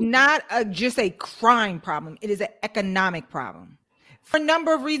 Absolutely. It's not just a crime problem. It is an economic problem for a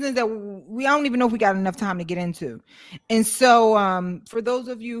number of reasons that I don't even know if we got enough time to get into. And so for those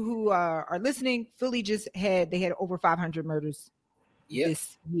of you who are listening, Philly they had over 500 murders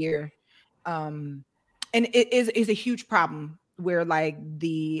this year. And it is a huge problem where like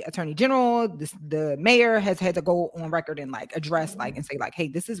the attorney general, the mayor has had to go on record and like address like and say like, hey,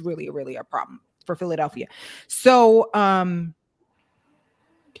 this is really a problem for Philadelphia. So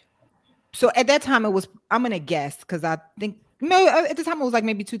so at that time it was, I'm gonna guess because I think at the time it was like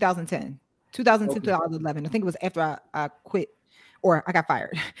maybe 2010. 2000 to 2011. I think it was after I quit, or I got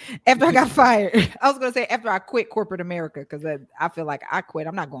fired. After I got fired, I was going to say after I quit corporate America, because I feel like I quit.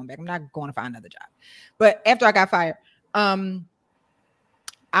 I'm not going back. I'm not going to find another job. But after I got fired,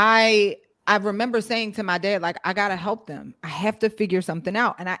 I remember saying to my dad, like, I got to help them. I have to figure something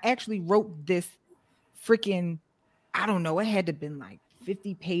out. And I actually wrote this freaking, I don't know, it had to have been like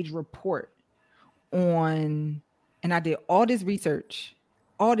 50-page report on, and I did all this research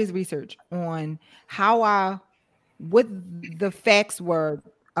on what the facts were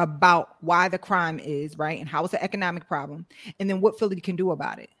about why the crime is, right? And how it's an economic problem, and then what Philly can do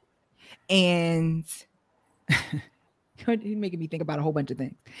about it. And you're making me think about a whole bunch of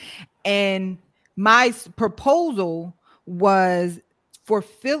things. And my proposal was for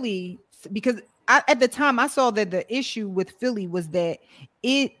Philly, because at the time I saw that the issue with Philly was that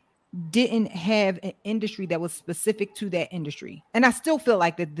it didn't have an industry that was specific to that industry. And I still feel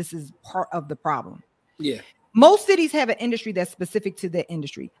like that this is part of the problem. Yeah. Most cities have an industry that's specific to their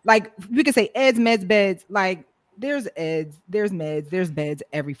industry. Like we could say eds, meds, beds. Like there's eds, there's meds, there's beds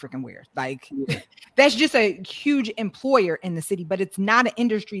every freaking where. Like that's just a huge employer in the city, but it's not an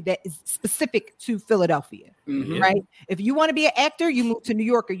industry that is specific to Philadelphia, right? If you want to be an actor, you move to New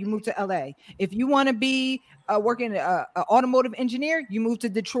York or you move to LA. If you want to be working an automotive engineer, you move to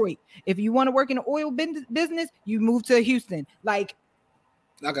Detroit. If you want to work in the oil business, you move to Houston. Like,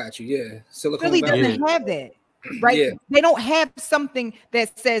 I got you. Yeah. Silicon Philly Valley doesn't have that, right? Yeah. They don't have something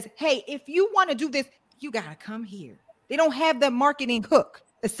that says, hey, if you want to do this, you got to come here. They don't have the marketing hook,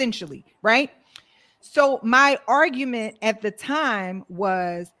 essentially, right? So my argument at the time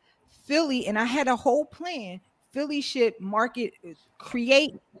was Philly, and I had a whole plan. Philly should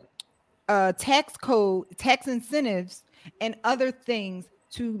create tax code, tax incentives, and other things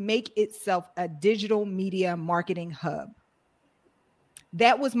to make itself a digital media marketing hub.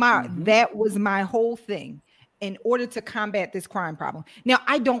 That was my whole thing in order to combat this crime problem. Now,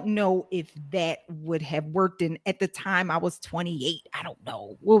 I don't know if that would have worked. And at the time I was 28. I don't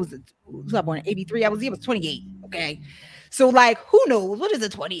know. What was it? Was I born in 83? I was 28. Okay. So like, who knows? What does a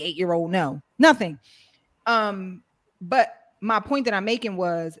 28-year-old know? Nothing. But my point that I'm making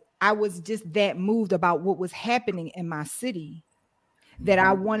was I was just that moved about what was happening in my city that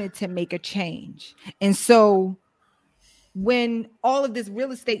I wanted to make a change. And so when all of this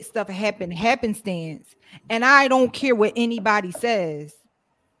real estate stuff happened, happenstance, and I don't care what anybody says,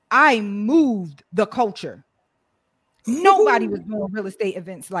 I moved the culture. Nobody was doing real estate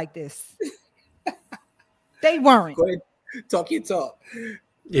events like this. They weren't. Go ahead. Talk your talk.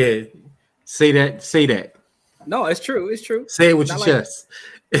 Yeah. Say that. No, it's true. It's true. Say it with your chest.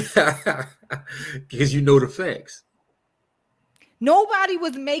 Because you know the facts. Nobody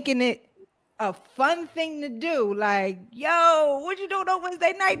was making it a fun thing to do. Like, yo, what you doing on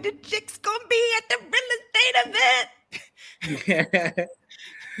Wednesday night? The chick's gonna be at the real estate event.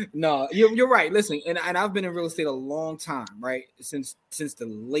 No, you're right. Listen, and I've been in real estate a long time, right? Since the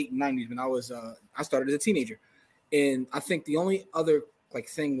late 90s when I started as a teenager. And I think the only other like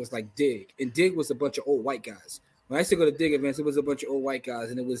thing was like Dig. And Dig was a bunch of old white guys. When I used to go to Dig events, it was a bunch of old white guys,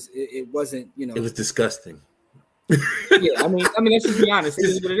 and it wasn't, you know, it was disgusting. Yeah, I mean, let's just be honest. It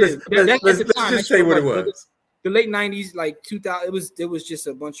is what it is. Let's just say what it was. The late 90s, like 2000, it was just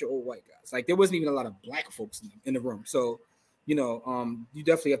a bunch of old white guys. Like there wasn't even a lot of black folks in the room. So, you know, you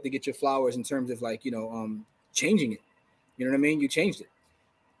definitely have to get your flowers in terms of like, you know, changing it. You know what I mean? You changed it.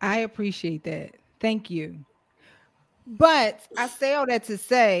 I appreciate that. Thank you. But I say all that to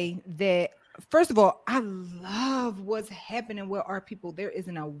say that, first of all, I love what's happening with our people. There is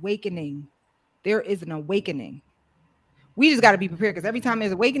an awakening. We just got to be prepared, because every time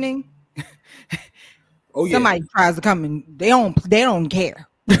there's awakening, somebody tries to come and they don't care.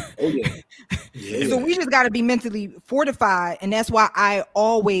 Oh yeah. So we just got to be mentally fortified, and that's why I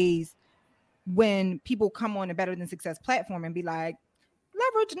always, when people come on the Better Than Success platform and be like,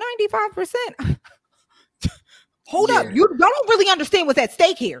 leverage 95%. Hold up, you don't really understand what's at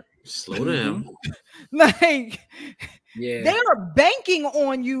stake here. Slow down. Like, they are banking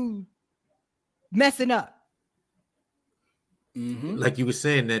on you messing up. Mm-hmm. Like you were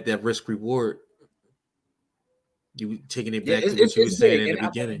saying, that risk reward, you taking it back to what you were saying in the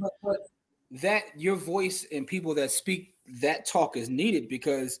beginning. But that your voice and people that speak that talk is needed,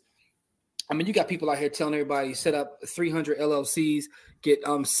 because I mean, you got people out here telling everybody set up 300 LLCs, get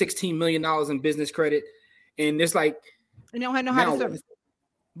 $16 million in business credit, and it's like, and they don't have how to service.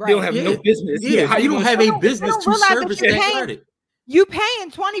 Right. They don't have no business. Yeah, how you don't have a business to service that credit. You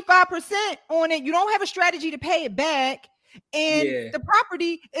paying 25% on it. You don't have a strategy to pay it back. And the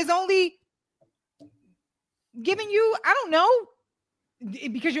property is only giving you, I don't know,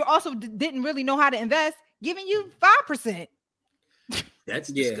 because you also didn't really know how to invest, giving you 5%. That's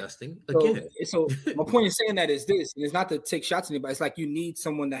disgusting. So my point in saying that is this, and it's not to take shots at anybody. It's like you need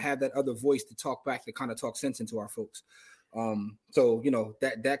someone to have that other voice to talk back, to kind of talk sense into our folks. So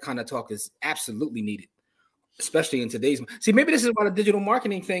that kind of talk is absolutely needed, especially in today's. See, maybe this is why the digital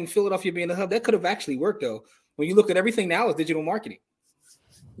marketing thing, Philadelphia being the hub, that could have actually worked though. When you look at everything now, is digital marketing.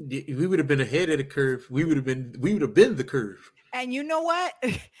 We would have been ahead of the curve. We would have been the curve. And you know what?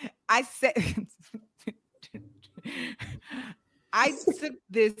 I said I took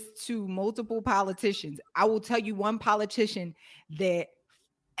this to multiple politicians. I will tell you one politician that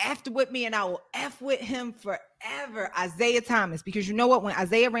effed with me, and I will F with him forever, Isaiah Thomas. Because you know what? When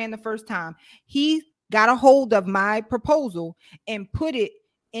Isaiah ran the first time, he got a hold of my proposal and put it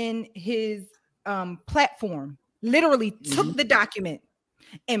in his platform. Literally took the document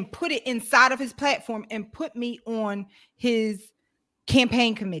and put it inside of his platform and put me on his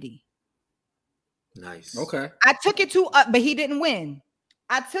campaign committee. Nice. Okay. I took it to, but he didn't win.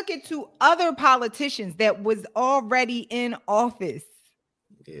 I took it to other politicians that was already in office.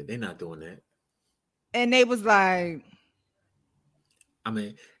 Yeah, they're not doing that. And they was like, I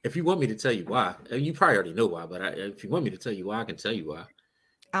mean, if you want me to tell you why, you probably already know why, but if you want me to tell you why, I can tell you why.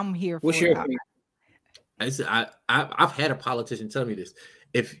 I'm here for What's your opinion? I've had a politician tell me this.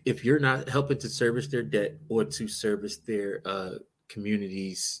 If you're not helping to service their debt or to service their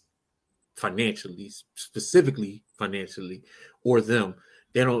communities financially, specifically financially, or them,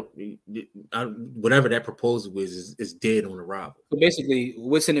 they don't. Whatever that proposal is dead on arrival. So basically,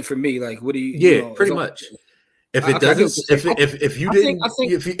 what's in it for me? Like, what do you? Yeah, pretty much. If it doesn't,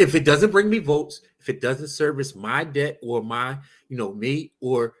 if it doesn't bring me votes, if it doesn't service my debt or my, me,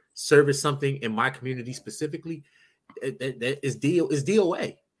 or service something in my community specifically, that is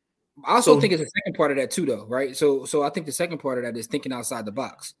DOA. I also think it's a second part of that too, though, right? So I think the second part of that is thinking outside the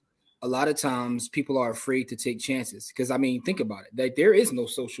box. A lot of times people are afraid to take chances because, I mean, think about it. Like, there is no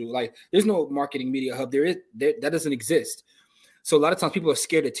social, like, there's no marketing media hub. That doesn't exist. So a lot of times people are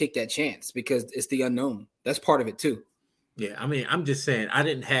scared to take that chance because it's the unknown. That's part of it too. Yeah, I mean, I'm just saying I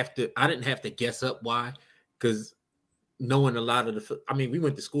didn't have to guess up why, because knowing a lot of we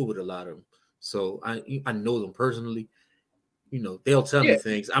went to school with a lot of them, so I know them personally. They'll tell me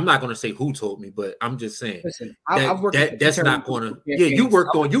things. I'm not going to say who told me, but I'm just saying. Listen, I've worked that's not going to. Yeah, you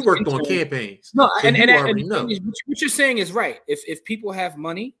worked on campaigns. No, so and already know. What you're saying is right. If people have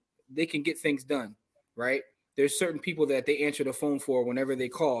money, they can get things done, right? There's certain people that they answer the phone for whenever they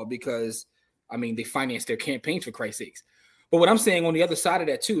call because, they finance their campaigns, for Christ's sakes. But what I'm saying on the other side of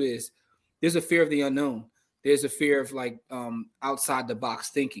that too is there's a fear of the unknown. There's a fear of outside the box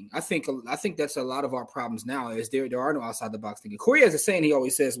thinking. I think that's a lot of our problems now is there are no outside the box thinking. Corey has a saying he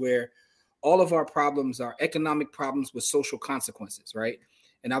always says where all of our problems are economic problems with social consequences, right?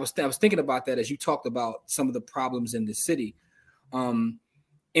 And I was thinking about that as you talked about some of the problems in the city.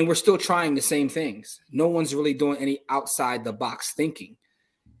 And we're still trying the same things. No one's really doing any outside the box thinking.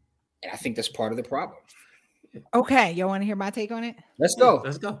 And I think that's part of the problem. Okay, you want to hear my take on it? Let's go.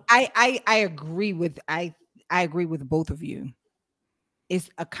 I agree with I agree with both of you. It's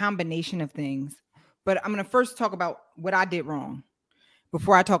a combination of things. But I'm going to first talk about what I did wrong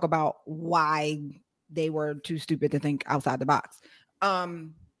before I talk about why they were too stupid to think outside the box.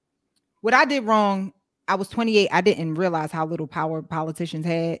 What I did wrong, I was 28. I didn't realize how little power politicians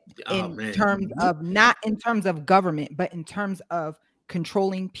had terms of, not in terms of government, but in terms of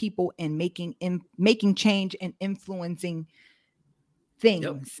controlling people and making change and influencing things.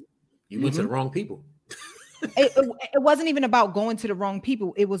 Yep. You went to the wrong people. It wasn't even about going to the wrong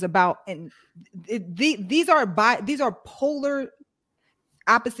people. It was about, these are polar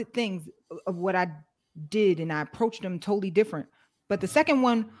opposite things of what I did, and I approached them totally different. But the second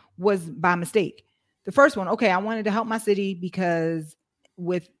one was by mistake. The first one, okay, I wanted to help my city because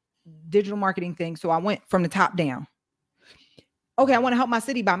with digital marketing things, so I went from the top down. Okay, I want to help my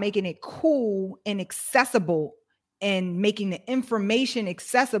city by making it cool and accessible and making the information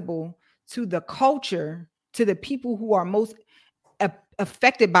accessible to the culture, to the people who are most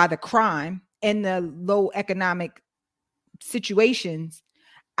affected by the crime and the low economic situations.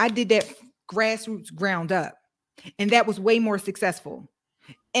 I did that grassroots, ground up, and that was way more successful.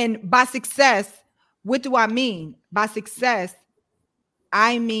 And by success, what do I mean? By success,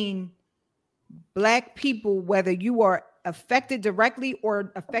 I mean Black people, whether you are affected directly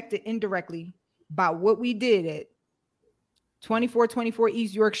or affected indirectly by what we did at 2424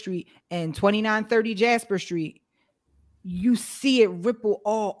 East York Street and 2930 Jasper Street, you see it ripple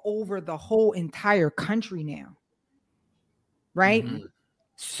all over the whole entire country now. Right? Mm-hmm.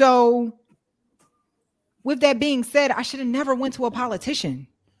 So with that being said, I should have never went to a politician.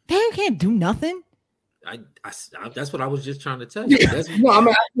 They can't do nothing. That's what I was just trying to tell you. That's, no, I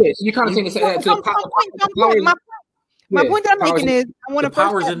mean, you're kind of saying my point that I'm making is I want to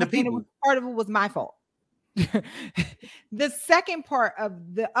powers in the people. Part of it was my fault. The second part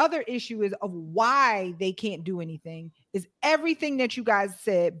of the other issue is of why they can't do anything is everything that you guys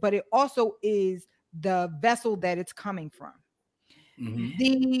said, but it also is the vessel that it's coming from. Mm-hmm.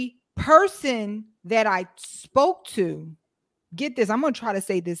 The person that I spoke to, get this, I'm going to try to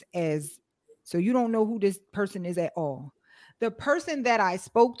say this as so you don't know who this person is at all. The person that I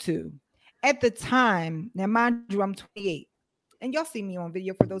spoke to at the time, now mind you, I'm 28, and y'all see me on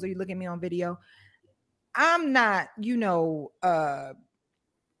video. For those of you looking at me on video, I'm not, I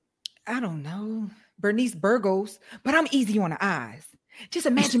don't know, Bernice Burgos, but I'm easy on the eyes. Just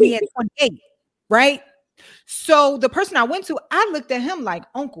imagine me at 28, right? So the person I went to, I looked at him like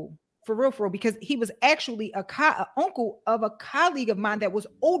uncle, for real, because he was actually a uncle of a colleague of mine that was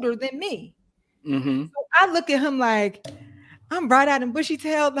older than me. Mm-hmm. So I look at him like, I'm bright eyed and bushy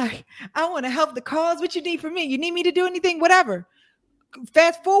tailed, like, I want to help the cause. What you need from me? You need me to do anything? Whatever.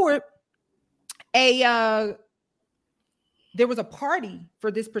 Fast forward. There was a party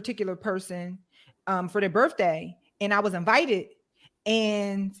for this particular person for their birthday, and I was invited,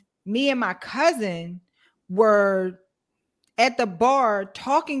 and me and my cousin were at the bar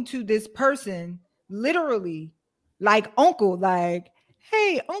talking to this person, literally like uncle, like,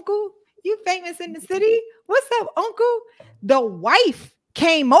 hey, uncle, you famous in the city? What's up, uncle? The wife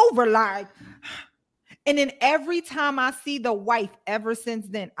came over like, and then every time I see the wife ever since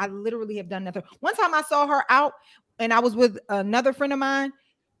then, I literally have done nothing. One time I saw her out and I was with another friend of mine.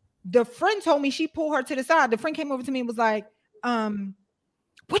 The friend told me she pulled her to the side. The friend came over to me and was like,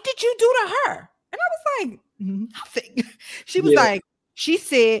 what did you do to her? And I was like, nothing. She was like, she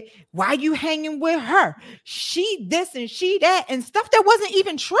said, why you hanging with her? She this and she that and stuff that wasn't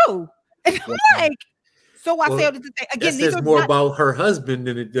even true. And I'm like, so I said to say again, these are more about her husband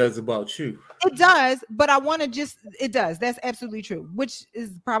than it does about you. It does, but I want to it does. That's absolutely true, which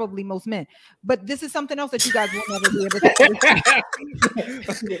is probably most men. But this is something else that you guys will never be able to understand.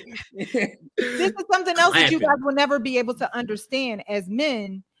 This is something else that you guys will never be able to understand as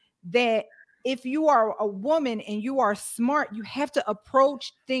men, that if you are a woman and you are smart, you have to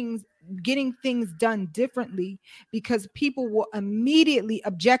approach things, getting things done differently, because people will immediately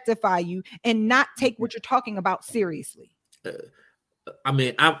objectify you and not take what you're talking about seriously. I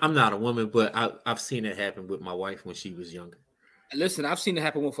mean, I'm not a woman, but I've seen it happen with my wife when she was younger. Listen, I've seen it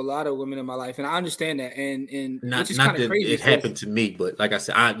happen with a lot of women in my life, and I understand that. And not that crazy. It happened to me, but like I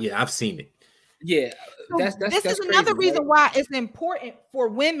said, I've seen it. Yeah, so that's is crazy, another reason why it's important for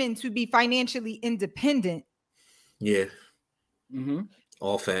women to be financially independent. Yeah. Mm-hmm.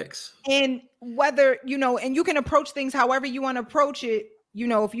 All facts. And whether, and you can approach things however you want to approach it.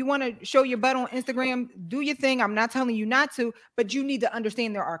 If you want to show your butt on Instagram, do your thing. I'm not telling you not to, but you need to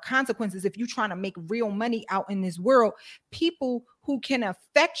understand there are consequences. If you're trying to make real money out in this world, people who can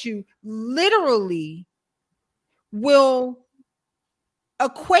affect you literally will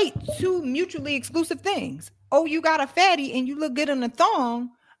equate two mutually exclusive things. Oh, you got a fatty and you look good in a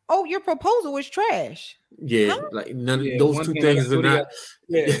thong. Oh, your proposal is trash. Yeah, like those two things are not.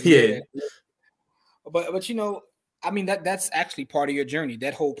 Yeah. But I mean, that's actually part of your journey,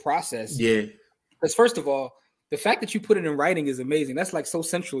 that whole process. Yeah. Because first of all, the fact that you put it in writing is amazing. That's like so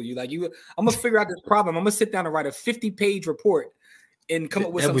central. I'm gonna figure out this problem. I'm gonna sit down and write a 50-page report and come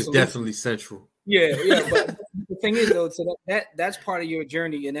up with that was solution. Definitely central. Yeah. But the thing is, though, so that's part of your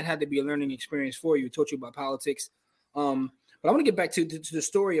journey, and that had to be a learning experience for you. It taught you about politics. But I want to get back to the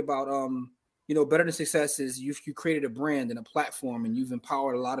story about Better Than Success is you created a brand and a platform, and you've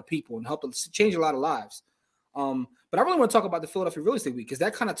empowered a lot of people and helped change a lot of lives. But I really want to talk about the Philadelphia Real Estate Week, because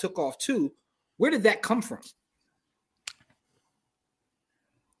that kind of took off too. Where did that come from?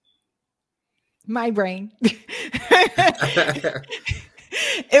 My brain.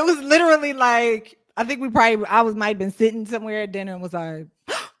 It was literally like, I think might have been sitting somewhere at dinner and was like,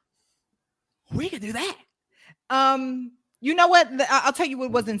 we could do that. You know what? I'll tell you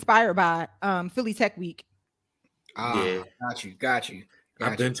what was inspired by Philly Tech Week. Yeah, got you.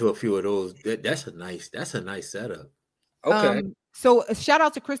 I've been to a few of those. That's a nice setup. Okay. So a shout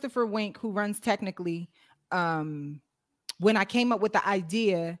out to Christopher Wink, who runs Technically. When I came up with the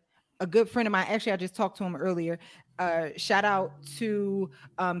idea, a good friend of mine, actually, I just talked to him earlier. Shout out to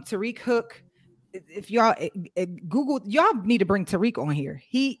Tariq Hook. If y'all Google, y'all need to bring Tariq on here.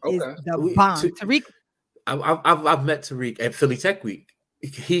 He is the bomb. Tariq. I've met Tariq at Philly Tech Week.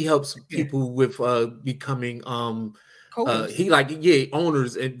 He helps people with becoming Coders. He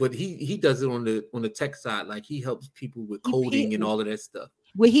owners, but he does it on the tech side. Like he helps people with coding and all of that stuff.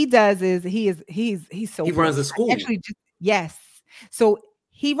 What he does is he's so he runs a school. Yes. So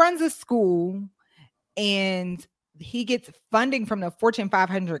he runs a school and he gets funding from the Fortune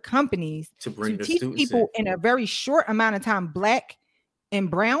 500 companies to teach people in a very short amount of time, Black and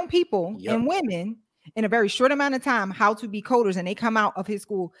brown people and women in a very short amount of time, how to be coders. And they come out of his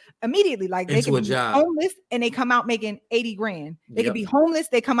school immediately. Like they can be homeless and they come out making 80 grand. They can be homeless.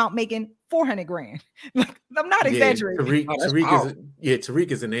 They come out making 400 grand. I'm not exaggerating.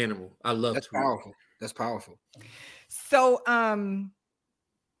 Tariq is an animal. I love That's Tariq. Powerful. That's powerful. So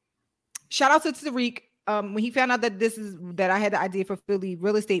shout out to Tariq. When he found out that I had the idea for Philly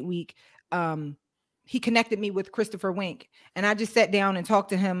Real Estate Week, he connected me with Christopher Wink, and I just sat down and talked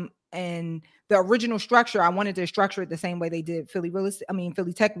to him. And the original structure, I wanted to structure it the same way they did Philly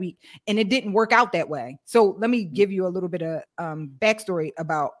Tech Week, and it didn't work out that way. So let me give you a little bit of backstory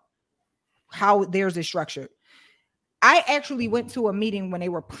about how theirs is structured. I actually went to a meeting when they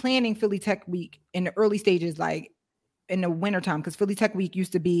were planning Philly Tech Week in the early stages, like in the wintertime, because Philly Tech Week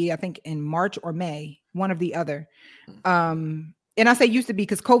used to be, I think, in March or May, one of the other. And I say used to be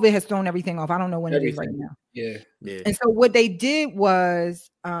because COVID has thrown everything off. I don't know when it is right now. Yeah. And so what they did was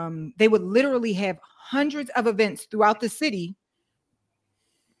they would literally have hundreds of events throughout the city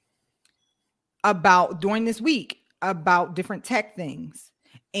during this week about different tech things.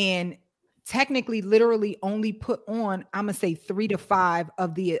 And technically, literally only put on, I'm going to say 3 to 5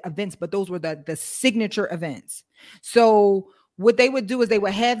 of the events, but those were the signature events. So what they would do is they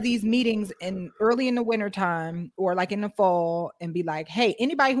would have these meetings early in the wintertime or like in the fall and be like, hey,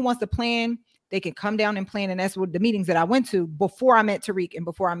 anybody who wants to plan, they can come down and plan. And that's what the meetings that I went to before I met Tariq and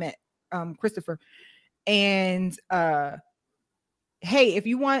before I met Christopher. And hey, if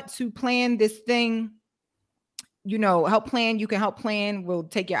you want to plan this thing, help plan, you can help plan. We'll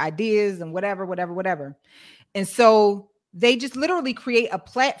take your ideas and whatever. And so they just literally create a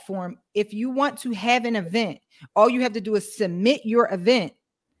platform. If you want to have an event, all you have to do is submit your event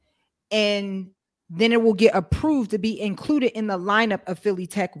and then it will get approved to be included in the lineup of Philly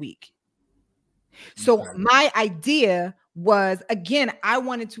Tech Week. So my idea was, again, I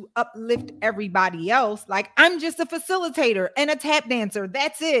wanted to uplift everybody else. Like, I'm just a facilitator and a tap dancer.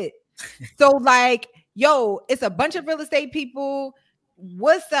 That's it. So like, yo, it's a bunch of real estate people.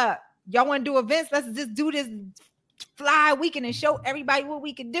 What's up? Y'all want to do events? Let's just do this fly weekend and show everybody what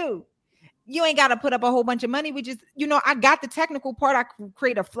we can do. You ain't got to put up a whole bunch of money. We just, I got the technical part. I could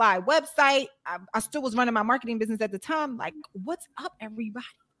create a fly website. I still was running my marketing business at the time. Like, what's up, everybody?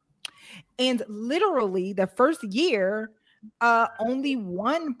 And literally the first year, only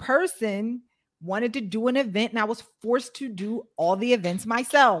one person wanted to do an event, and I was forced to do all the events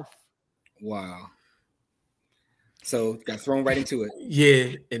myself. Wow. So got thrown right into it.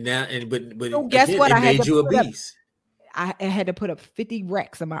 Yeah. And now, but so guess what? It made you a beast. I had to put up 50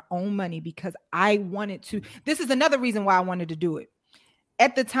 racks of my own money because I wanted to. This is another reason why I wanted to do it.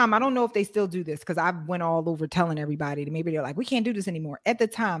 At the time, I don't know if they still do this because I went all over telling everybody. Maybe they're like, we can't do this anymore. At the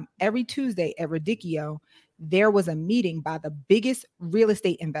time, every Tuesday at Radicchio, there was a meeting by the biggest real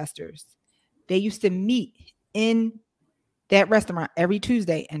estate investors. They used to meet in that restaurant every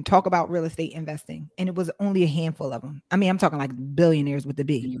Tuesday and talk about real estate investing. And it was only a handful of them. I mean, I'm talking like billionaires with the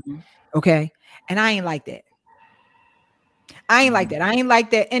B. Mm-hmm. Okay. And I ain't like that. I ain't like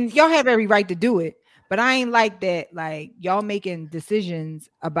that. And y'all have every right to do it, but I ain't like that. Like, y'all making decisions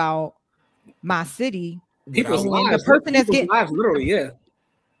about my city. People's lives. The person that's getting lives, literally, yeah.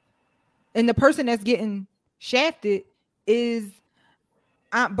 And the person that's getting shafted is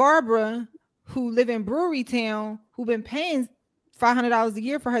Aunt Barbara, who live in Brewery Town, who been paying $500 a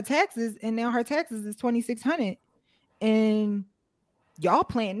year for her taxes, and now her taxes is $2,600. And y'all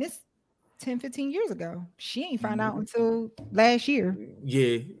playing this 10, 15 years ago. She ain't found out until last year.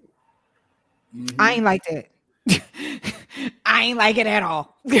 Yeah. Mm-hmm. I ain't like that. I ain't like it at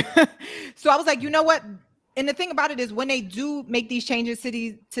all. So I was like, you know what? And the thing about it is when they do make these changes to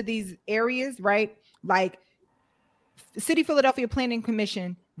these areas, right? Like City Philadelphia Planning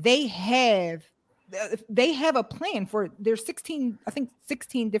Commission, they have a plan for there's 16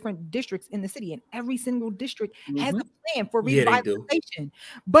 different districts in the city, and every single district has a plan for revitalization.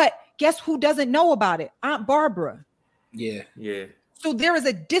 But guess who doesn't know about it? Aunt Barbara. Yeah. So there is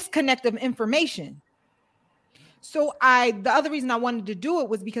a disconnect of information. So the other reason I wanted to do it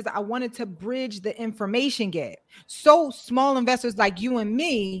was because I wanted to bridge the information gap. So small investors like you and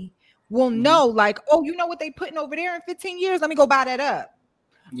me will know, like, oh, you know what they putting over there in 15 years? Let me go buy that up.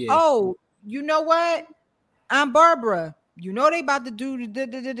 Yeah. Oh, you know what? Aunt Barbara, You know they about to do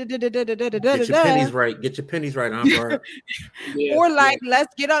Get your pennies right. Get your pennies right, Aunt Barb. Or like,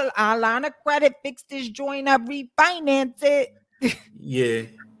 let's get a line of credit, fix this joint up, refinance it. Yeah.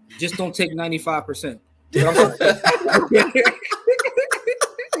 Just don't take 95%.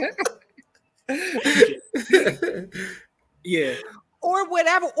 Yeah. Or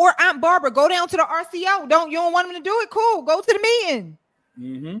whatever. Or Aunt Barbara, go down to the RCO. You don't want them to do it? Cool. Go to the meeting.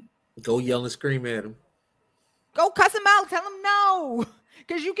 Mm-hmm. Go yell and scream at him. Go cuss him out. Tell him no.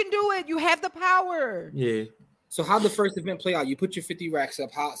 Because you can do it. You have the power. Yeah. So how'd the first event play out? You put your 50 racks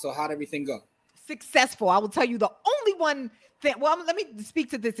up. How'd everything go? Successful. I will tell you the only one thing. Well, let me speak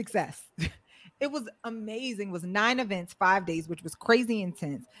to the success. It was amazing. It was 9 events, 5 days, which was crazy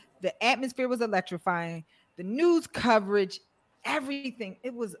intense. The atmosphere was electrifying. The news coverage, everything.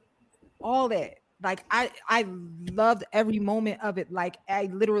 It was all that. Like I loved every moment of it. Like I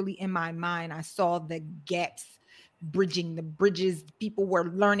literally in my mind, I saw the gaps, bridging the bridges. People were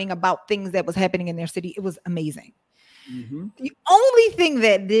learning about things that was happening in their city. It was amazing. Mm-hmm. The only thing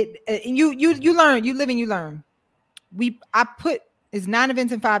that did you learn, you live and you learn. I put is 9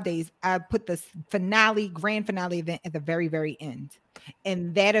 events in 5 days. I put the grand finale event at the very, very end.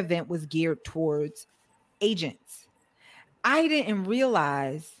 And that event was geared towards agents. I didn't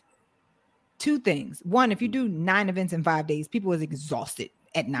realize 2 things. One, if you do 9 events in 5 days, people is exhausted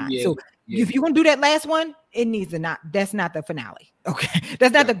at 9. Yeah, so if you're going to do that last one, that's not the finale. Okay.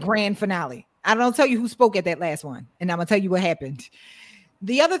 That's not the grand finale. I don't tell you who spoke at that last one. And I'm going to tell you what happened.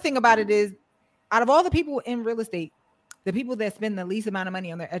 The other thing about it is, out of all the people in real estate, the people that spend the least amount of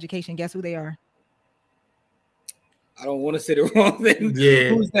money on their education, guess who they are? I don't want to say the wrong thing. Yeah.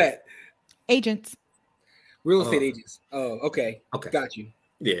 Who's that? Agents. Real estate agents. Oh, okay. Got you.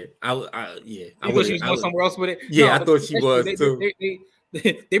 Yeah. I thought she was going somewhere else with it. Yeah, no, I thought she was too.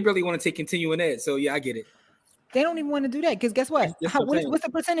 They really want to take continuing ed. So yeah, I get it. They don't even want to do that because guess what? What's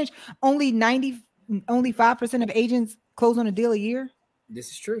the percentage? Only 5% of agents close on a deal a year. This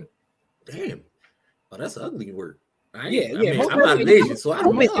is true. Damn. Oh, that's ugly work. I'm not an agent, so I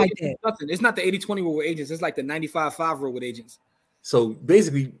don't know. Like that. It's not the 80-20 rule with agents. It's like the 95-5 rule with agents. So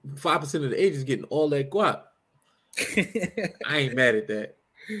basically, 5% of the agents getting all that guap. I ain't mad at that.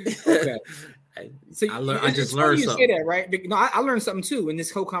 Okay. I just learned something. You say that, right? No, I learned something too in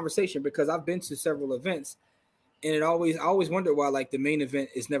this whole conversation because I've been to several events, and I always wondered why like the main event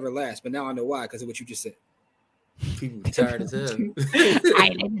is never last, but now I know why because of what you just said. People tired as hell. I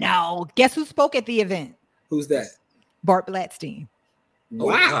didn't know. Guess who spoke at the event? Who's that? Bart Blatstein.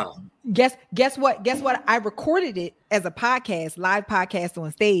 Wow. Guess what? I recorded it as a podcast, live podcast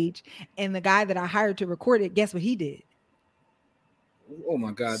on stage, and the guy that I hired to record it, guess what he did? Oh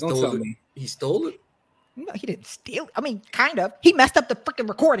my God! Don't tell me he stole it. No, he didn't steal it. I mean, kind of. He messed up the freaking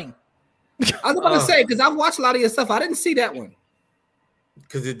recording. I was about to say because I've watched a lot of your stuff. I didn't see that one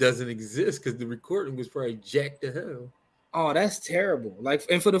because it doesn't exist. Because the recording was probably jacked to hell. Oh, that's terrible. Like,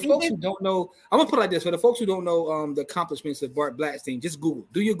 and for the folks who don't know, I'm gonna put it like this: for the folks who don't know the accomplishments of Bart Blatstein, just Google.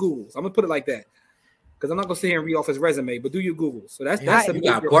 Do your Googles. I'm gonna put it like that because I'm not gonna sit here and read off his resume, but do your Googles. So that's you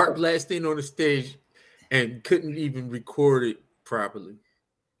got Bart Blatstein on the stage and couldn't even record it properly.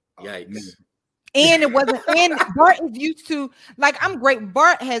 Yikes. And it wasn't, and Bart is used to, like, I'm great.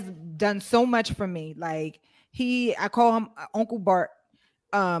 Bart has done so much for me. Like, I call him Uncle Bart.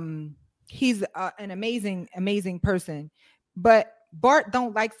 He's an amazing, amazing person. But Bart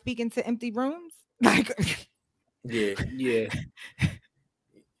don't like speaking to empty rooms. Like, yeah.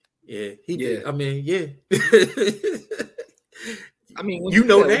 He did. I mean, I mean, you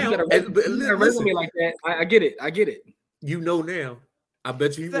know now. You got a resume like that. I get it. You know now. I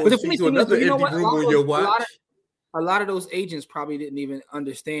bet you won't speak to another empty room on your watch. A lot of those agents probably didn't even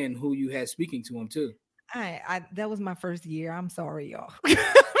understand who you had speaking to them too. That was my first year. I'm sorry, y'all.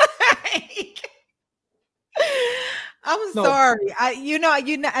 I'm sorry.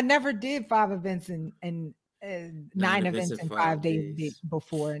 I never did 5 events and 9 events in 5 days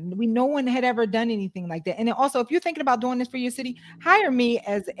before, and no one had ever done anything like that. And then also, if you're thinking about doing this for your city, hire me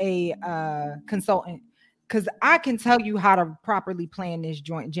as a consultant. Because I can tell you how to properly plan this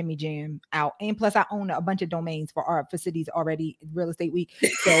joint Jimmy Jam out. And plus, I own a bunch of domains for cities already, Real Estate Week.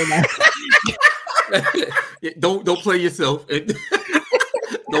 So don't play yourself.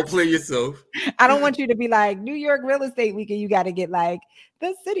 Don't play yourself. I don't want you to be like New York Real Estate Week and you got to get like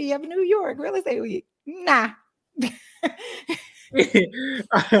the city of New York Real Estate Week. Nah.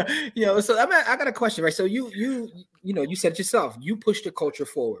 So I got a question, right? So you said it yourself, you pushed the culture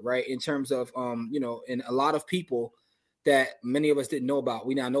forward, right? In terms of and a lot of people that many of us didn't know about,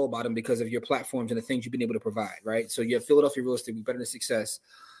 we now know about them because of your platforms and the things you've been able to provide, right? So you have Philadelphia Real Estate Week, Better Than Success.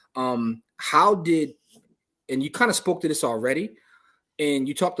 How did and you kind of spoke to this already, and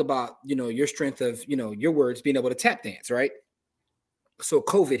you talked about, your strength of, your words being able to tap dance, right? So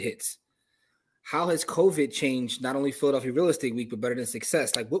COVID hits. How has COVID changed not only Philadelphia Real Estate Week, but Better Than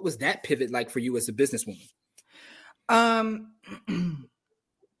Success? Like, what was that pivot like for you as a businesswoman?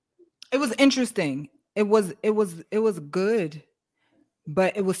 It was interesting. It was good,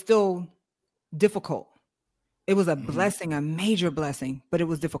 but it was still difficult. It was a blessing, a major blessing, but it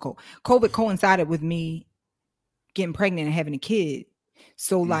was difficult. COVID coincided with me getting pregnant and having a kid.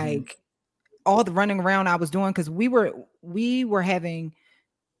 So like all the running around I was doing, because we were having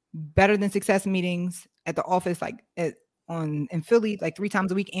Better Than Success meetings at the office, like in Philly, like 3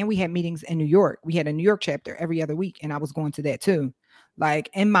 times a week. And we had meetings in New York. We had a New York chapter every other week. And I was going to that too. Like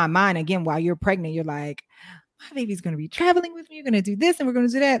in my mind, again, while you're pregnant, you're like, my baby's going to be traveling with me. You're going to do this and we're going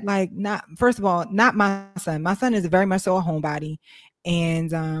to do that. Like, first of all, not my son. My son is very much so a homebody.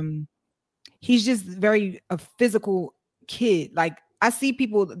 And he's just very a physical kid. Like I see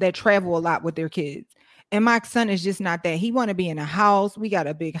people that travel a lot with their kids. And my son is just not that. He want to be in a house. We got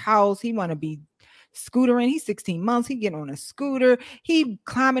a big house. He want to be scootering. He's 16 months. He getting on a scooter. He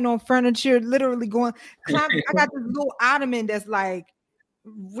climbing on furniture, literally climbing. I got this little ottoman that's like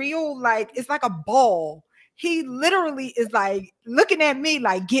real, like it's like a ball. He literally is like looking at me,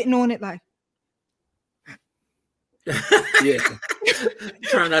 like getting on it, like yeah,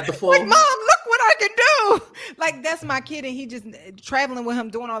 trying not to fall. Like, Mom, look what I can do. Like that's my kid, and he just traveling with him,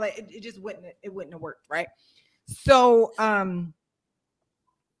 doing all that. It just wouldn't have worked, right? So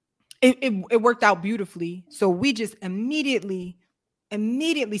it worked out beautifully. So we just immediately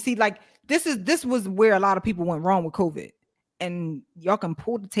see, like this was where a lot of people went wrong with COVID, and y'all can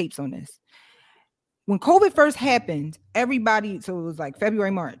pull the tapes on this. When COVID first happened, everybody, so it was like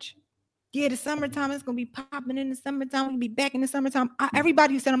February, March. Yeah, the summertime, it's going to be popping in the summertime. We're going to be back in the summertime.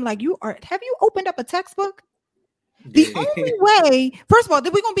 Everybody who said, I'm like, have you opened up a textbook? The only way, first of all,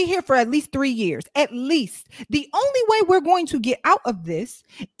 that we're going to be here for at least 3 years, at least. The only way we're going to get out of this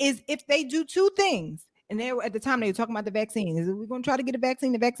is if they do 2 things. And at the time, they were talking about the vaccine. Is we're going to try to get a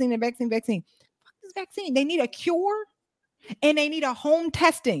vaccine, the vaccine. Fuck this vaccine. They need a cure. And they need a home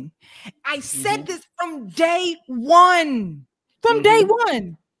testing. I said this from day one. Day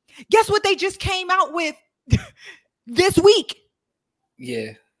one. Guess what they just came out with this week?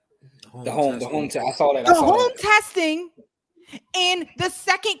 Yeah. The home testing. I saw that. The home testing and the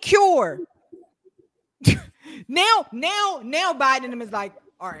second cure. Now Biden is like,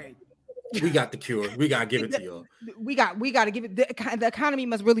 all right. We got the cure. We got to give it to y'all. We got to give it. The economy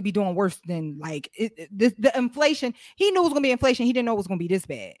must really be doing worse than like the inflation. He knew it was going to be inflation. He didn't know it was going to be this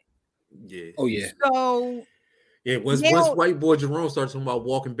bad. Yeah. Oh, yeah. So yeah, once white boy Jerome started talking about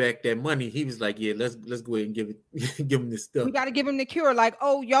walking back that money, he was like, yeah, let's go ahead and give him this stuff. We got to give him the cure. Like,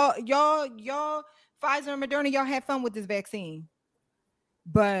 oh, y'all, Pfizer and Moderna, y'all have fun with this vaccine,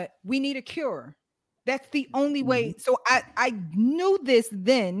 but we need a cure. That's the only way. So I knew this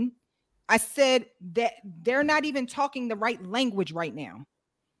then. I said that they're not even talking the right language right now.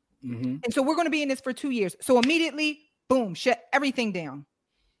 And so we're going to be in this for 2 years. So immediately, boom, shut everything down.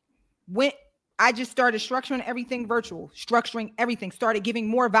 I just started structuring everything virtual, started giving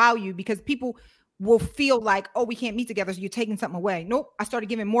more value because people will feel like, oh, we can't meet together, so you're taking something away. Nope. I started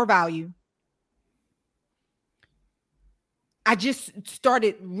giving more value. I just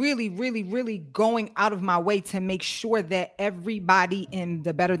started really, really, really going out of my way to make sure that everybody in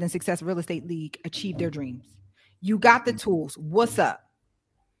the Better Than Success Real Estate League achieved their dreams. You got the tools. What's up?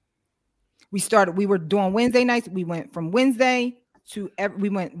 We were doing Wednesday nights. We went from Wednesday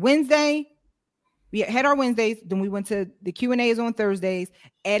we had our Wednesdays. Then we went to the Q&As on Thursdays,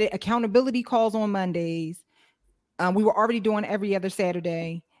 added accountability calls on Mondays. We were already doing every other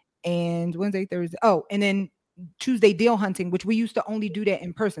Saturday and Wednesday, Thursday. Oh, and then Tuesday deal hunting, which we used to only do that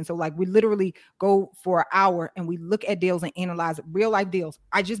in person. So like we literally go for an hour and we look at deals and analyze real life deals.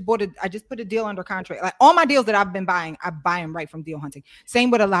 I just put a deal under contract. Like all my deals that I've been buying, I buy them right from deal hunting.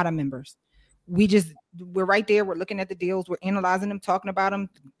 Same with a lot of members. We're right there. We're looking at the deals. We're analyzing them, talking about them,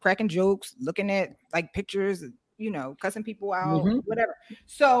 cracking jokes, looking at like pictures, cussing people out, whatever.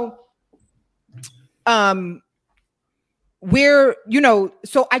 So, so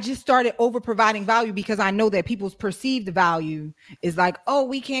I just started over providing value because I know that people's perceived value is like, oh,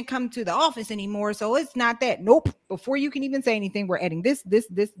 we can't come to the office anymore. So it's not that. Nope. Before you can even say anything, we're adding this, and this.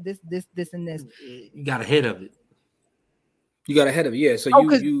 You got ahead of it. Yeah. So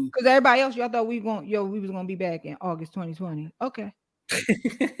because everybody else, y'all thought we was gonna be back in August 2020. Okay.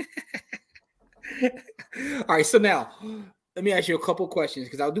 All right. So now let me ask you a couple questions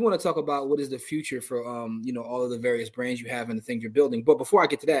because I do want to talk about what is the future for all of the various brands you have and the things you're building. But before I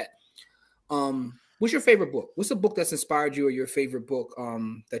get to that, What's your favorite book? What's a book that's inspired you, or your favorite book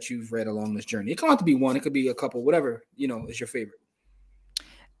that you've read along this journey? It can't have to be one. It could be a couple. Whatever is your favorite.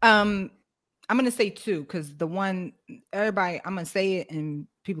 I'm gonna say two, because the one everybody, I'm gonna say it and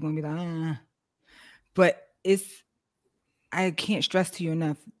people are gonna be like, but I can't stress to you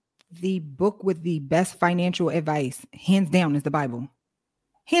enough. The book with the best financial advice, hands down, is the Bible.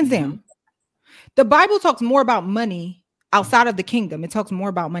 Hands down. The Bible talks more about money outside of the kingdom. It talks more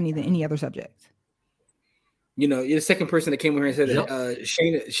about money than any other subject. You're the second person that came over here and said that.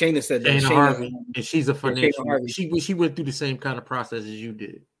 Shayna said that. Shayna Harvey, and she's a financial. She went through the same kind of process as you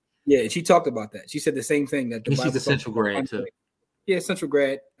did. Yeah, she talked about that. She said the same thing, that the Bible. She's a Central grad too. Yeah, Central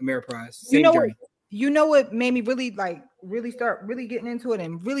grad, Ameriprise. You know what made me really start getting into it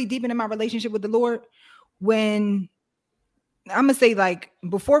and really deepen in my relationship with the Lord? When I'm gonna say, like,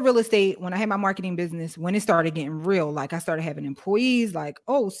 before real estate, when I had my marketing business, when it started getting real, like I started having employees, like,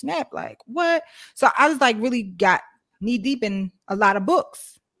 oh snap, like what? So I was like really got knee deep in a lot of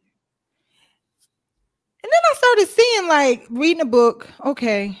books. And then I started seeing, like, reading a book.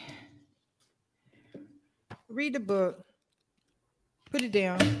 Okay. Read the book. Put it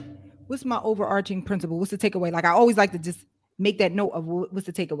down. What's my overarching principle? What's the takeaway? Like, I always like to just make that note of what's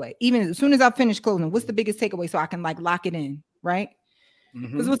the takeaway. Even as soon as I finish closing, what's the biggest takeaway, so I can like lock it in, right?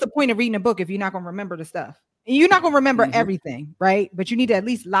 Because what's the point of reading a book if you're not going to remember the stuff? And you're not going to remember everything, right? But you need to at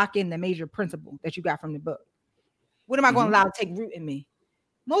least lock in the major principle that you got from the book. What am I going to allow to take root in me?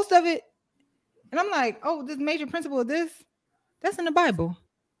 Most of it. And I'm like, oh, this major principle of this, that's in the Bible.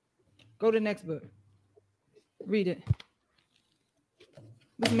 Go to the next book. Read it.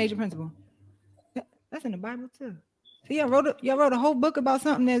 What's the major principle? That's in the Bible too. See, y'all wrote a whole book about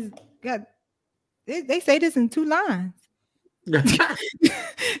something that's got. They say this in 2 lines. You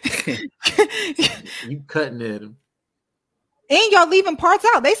cutting at them. And y'all leaving parts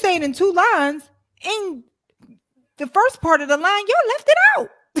out. They say it in 2 lines. In the first part of the line, y'all left it out.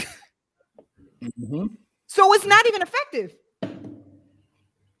 So it's not even effective.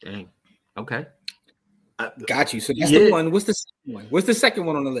 Dang. Okay. Got you. So that's the one. What's the second one? What's the second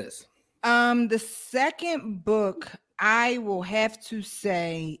one on the list? The second book I will have to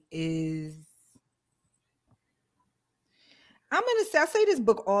say is, I say this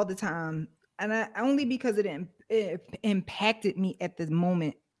book all the time, and only because it impacted me at the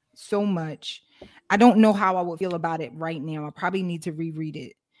moment so much. I don't know how I would feel about it right now. I probably need to reread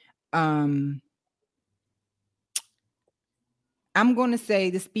it. I'm going to say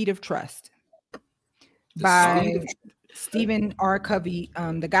The Speed of Trust by Stephen R. Covey,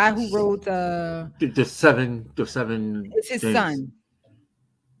 the guy who wrote the seven. It's his son.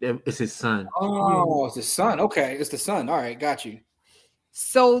 It's his son. Oh, it's his son. Okay, it's the son. All right, got you.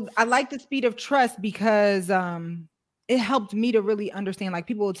 So I like The Speed of Trust because it helped me to really understand. Like,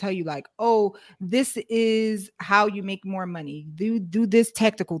 people will tell you, like, oh, this is how you make more money. Do this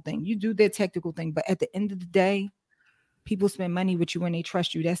tactical thing. You do that tactical thing, but at the end of the day, people spend money with you when they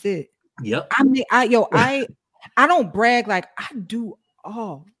trust you. That's it. Yep. I don't brag, like I do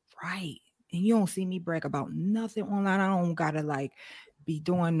all right. And you don't see me brag about nothing online. I don't gotta like be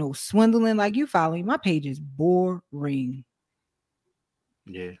doing no swindling. Like, you following my page is boring.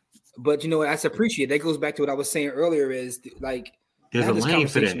 Yeah. But you know what? I appreciate that. Goes back to what I was saying earlier, is like, there's a lane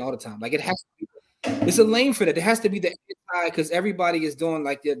for that all the time. Like, it has to be, it's a lane for that. There has to be the anti, because everybody is doing,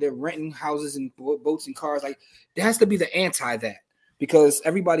 like, they're renting houses and boats and cars. Like, there has to be the anti that, because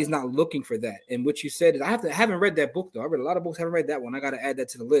everybody's not looking for that. And what you said is, I haven't read that book though. I read a lot of books, haven't read that one. I got to add that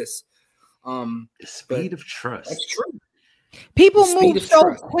to the list. The Speed of Trust. That's true. People move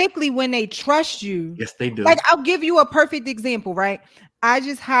so quickly when they trust you. Yes, they do. Like, I'll give you a perfect example, right? I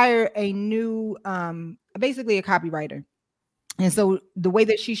just hired a new, basically a copywriter. And so the way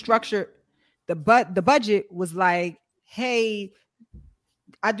that she structured the budget was like, hey,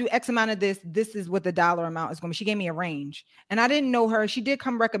 I do X amount of this. This is what the dollar amount is going to be. She gave me a range, and I didn't know her. She did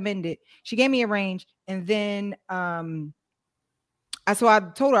come recommended. She gave me a range. And then, so I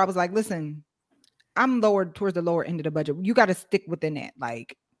told her, I was like, listen, I'm lowered towards the lower end of the budget. You got to stick within that.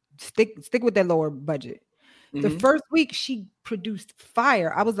 Like, stick with that lower budget. The first week she produced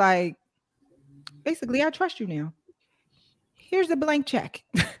fire. I was like, basically, I trust you now. Here's a blank check.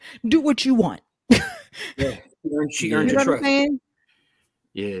 Do what you want. Yeah, she earned your trust.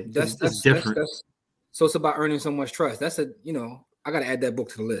 Yeah, that's different. So it's about earning someone's trust. That's I got to add that book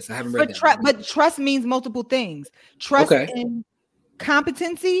to the list. I haven't read that. But trust means multiple things. Trust in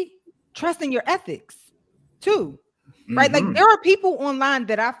competency, trust in your ethics too. Right? Like, there are people online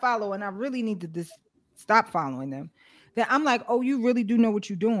that I follow, and I really need to just stop following them. That I'm like, oh, you really do know what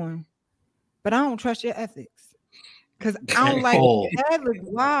you're doing, but I don't trust your ethics. Because I don't like that.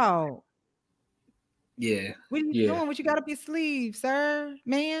 Wow. Yeah. What are you doing? What you got up your sleeve, sir,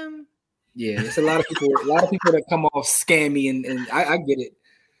 ma'am? Yeah, it's a lot of people that come off scammy, and I get it.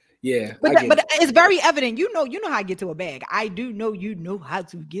 Yeah, but it's very evident. You know how I get to a bag. I do know you know how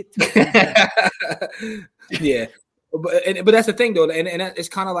to get to a bag. Yeah. But that's the thing though, and it's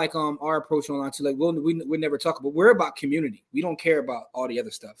kind of like our approach online too. Like we never talk about, we're about community. We don't care about all the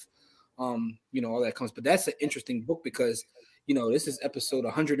other stuff. All that comes. But that's an interesting book because this is episode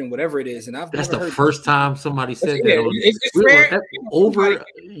 100 and whatever it is, and that's the first time somebody said that. It's rare.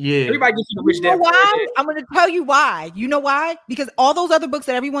 Everybody gets the rich dad. Why? I'm going to tell you why. You know why? Because all those other books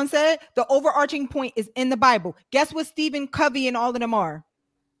that everyone said, the overarching point is in the Bible. Guess what Stephen Covey and all of them are?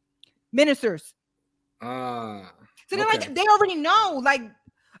 Ministers. So they're like, they already know. Like,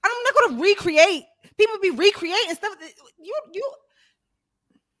 I'm not going to recreate. People be recreating stuff.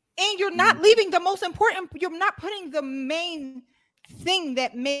 And you're not leaving the most important. You're not putting the main thing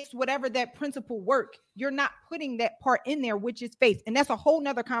that makes whatever that principle work. You're not putting that part in there, which is faith. And that's a whole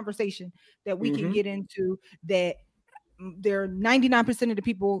nother conversation that we can get into. That there are 99% of the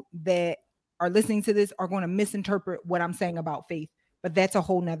people that are listening to this are going to misinterpret what I'm saying about faith. But that's a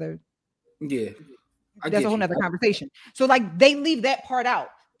whole nother. Yeah. That's a whole nother conversation. So like they leave that part out.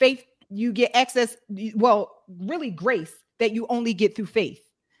 Faith, you get access. Well, really grace that you only get through faith.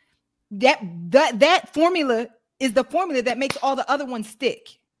 That formula is the formula that makes all the other ones stick.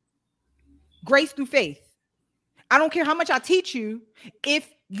 Grace through faith. I don't care how much I teach you. If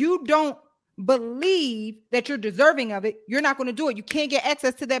you don't believe that you're deserving of it, you're not going to do it. You can't get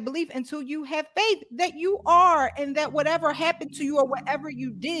access to that belief until you have faith that you are, and that whatever happened to you or whatever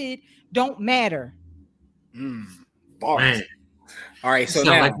you did don't matter. Bars. All right, so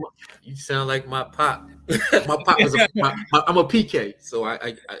now you sound like my pop. My pop was I'm a PK, so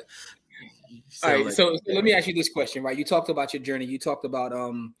I all right, so let me ask you this question, right? You talked about your journey. You talked about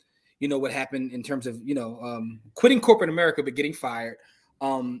what happened in terms of quitting corporate America but getting fired.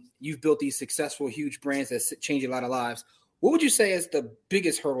 You've built these successful, huge brands that change a lot of lives. What would you say is the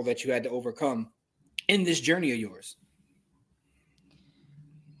biggest hurdle that you had to overcome in this journey of yours?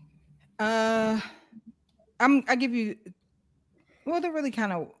 I give you, well, they're really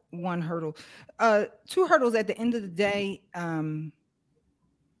kind of one hurdle. Two hurdles at the end of the day.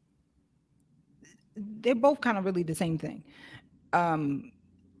 They're both kind of really the same thing.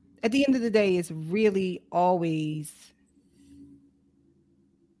 At the end of the day, it's really always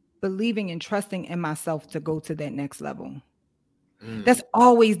believing and trusting in myself to go to that next level. That's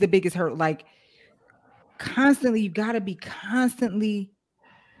always the biggest hurdle. Like constantly, you got to be constantly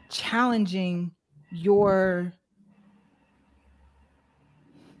challenging your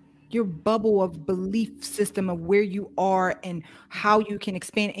bubble of belief system of where you are and how you can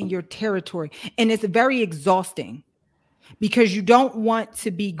expand in your territory. And it's very exhausting because you don't want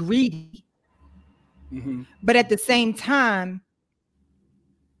to be greedy, but at the same time,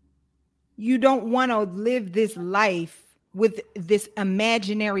 you don't want to live this life with this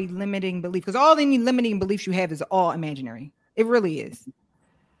imaginary limiting belief, because all any limiting beliefs you have is all imaginary. It really is.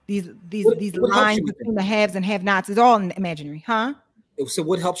 These lines between the haves and have-nots is all imaginary, huh? So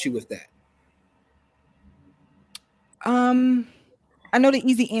what helps you with that? I know the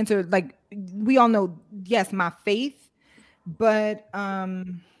easy answer, like we all know, yes, my faith, but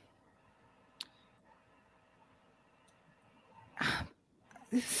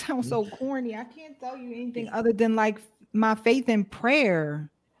this sounds so corny. I can't tell you anything other than like my faith and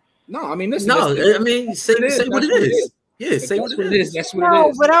prayer. No, I mean, listen. Say what it is. Yeah, say what it is. That's what it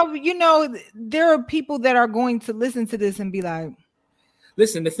is. But there are people that are going to listen to this and be like,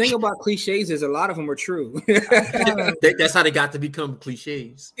 listen, the thing about cliches is a lot of them are true. That's how they got to become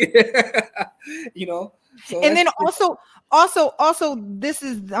cliches. So and then also, this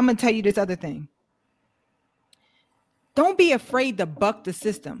is, I'm gonna tell you this other thing. Don't be afraid to buck the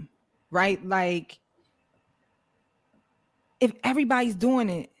system, right? Like, if everybody's doing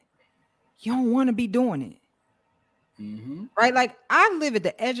it, you don't want to be doing it. Right? Like, I live at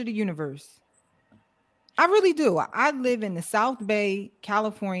the edge of the universe. I really do. I live in the South Bay,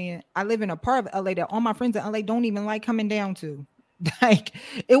 California. I live in a part of LA that all my friends in LA don't even like coming down to. Like,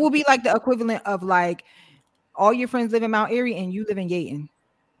 it will be like the equivalent of like all your friends live in Mount Airy and you live in Yaton.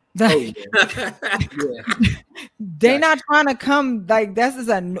 Like, they're not trying to come. Like, this is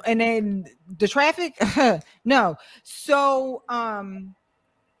and then the traffic. No. So,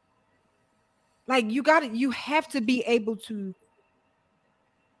 like, you have to be able to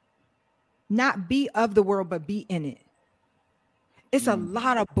not be of the world, but be in it. It's a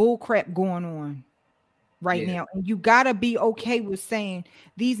lot of bull crap going on right now. And you got to be okay with saying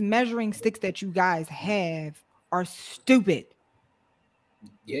these measuring sticks that you guys have are stupid.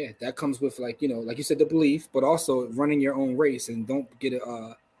 Yeah, that comes with like you said, the belief, but also running your own race and don't get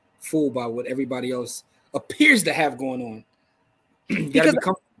fooled by what everybody else appears to have going on. You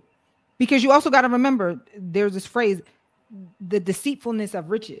gotta because you also got to remember there's this phrase, the deceitfulness of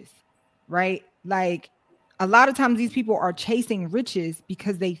riches, right? Like a lot of times these people are chasing riches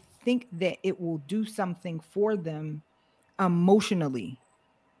because they think that it will do something for them emotionally.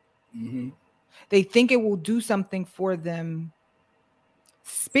 Mm-hmm. They think it will do something for them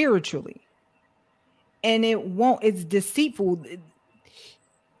spiritually. And it won't. It's deceitful.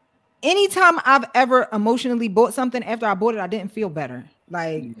 Anytime I've ever emotionally bought something, after I bought it, I didn't feel better.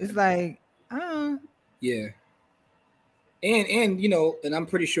 Like, it's like, yeah. And I'm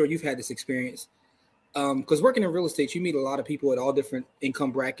pretty sure you've had this experience. Because working in real estate, you meet a lot of people at all different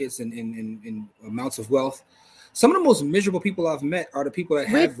income brackets and amounts of wealth. Some of the most miserable people I've met are the people that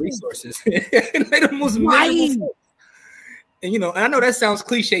have resources. They're the most miserable folks. And and I know that sounds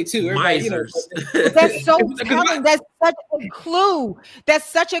cliche too. Misers. That's so telling. That's such a clue. That's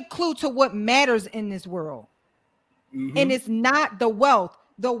such a clue to what matters in this world. Mm-hmm. And it's not the wealth.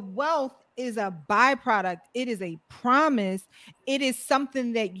 The wealth is a byproduct. It is a promise. It is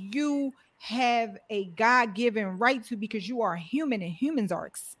something that you have a God-given right to because you are human and humans are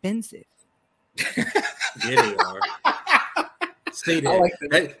expensive. Yeah, they are. Say that.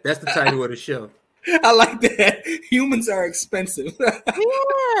 Like that's the title of the show. I like that. Humans are expensive.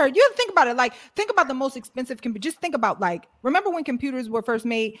 Yeah, you think about it. Like, think about the most expensive computer. Just think about, like, remember when computers were first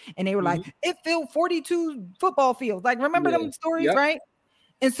made and they were like, it filled 42 football fields. Like, remember them stories, right?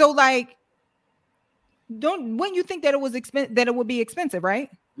 And so, like, wouldn't you think that it was that it would be expensive,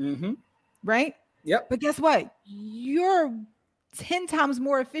 right? Mm-hmm. Right? Yep. But guess what? You're 10 times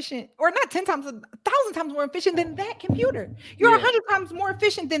more efficient, or not 10 times, 1,000 times more efficient than that computer. You're 100 times more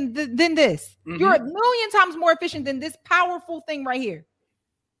efficient than this. Mm-hmm. You're 1,000,000 times more efficient than this powerful thing right here.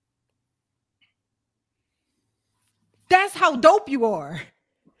 That's how dope you are.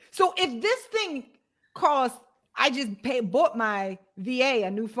 So if this thing costs, I just bought my VA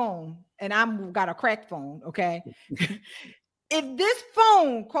a new phone and I'm got a cracked phone, okay? If this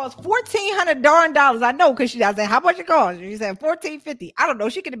phone costs $1,400, I know, because I said, how much it costs? She said $1,450. I don't know.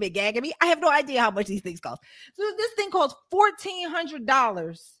 She could have been gagging me. I have no idea how much these things cost. So if this thing costs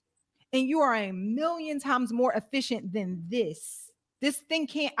 $1,400 and you are 1,000,000 times more efficient than this thing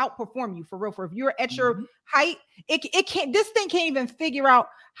can't outperform you for real. For if you're at your height, it can't. This thing can't even figure out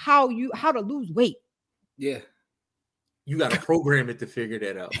how to lose weight. Yeah. You got to program it to figure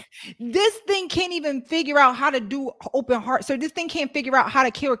that out. This thing can't even figure out how to do open heart. So this thing can't figure out how to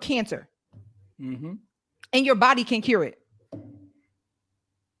cure cancer. Mm-hmm. And your body can cure it.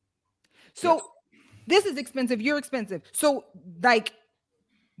 So this is expensive. You're expensive. So, like,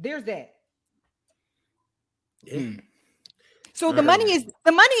 there's that. Yeah. So the money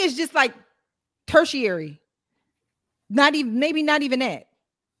is just like tertiary. Maybe not even that.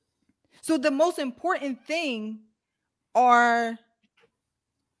 So the most important thing are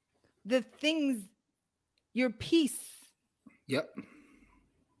the things, your peace. Yep.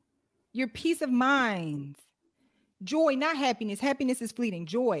 Your peace of mind. Joy, not happiness. Happiness is fleeting.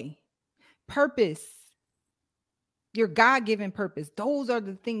 Joy. Purpose. Your God-given purpose. Those are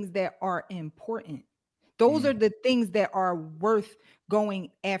the things that are important. Those are the things that are worth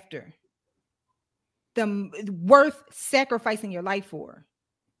going after. Worth sacrificing your life for.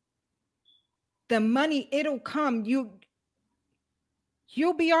 The money, it'll come. You'll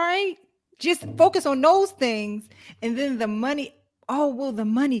be all right. Just focus on those things. And then the money, will the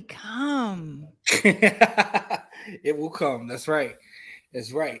money come? It will come. That's right.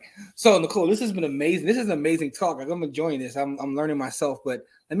 That's right. So, Nicole, this has been amazing. This is an amazing talk. I'm enjoying this. I'm learning myself. But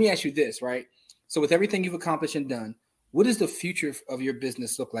let me ask you this, right? So with everything you've accomplished and done, what does the future of your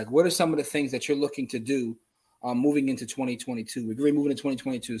business look like? What are some of the things that you're looking to do moving into 2022? We're going to move into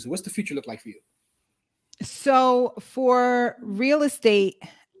 2022. So what's the future look like for you? So for real estate,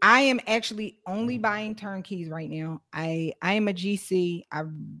 I am actually only buying turnkeys right now. I am a GC. I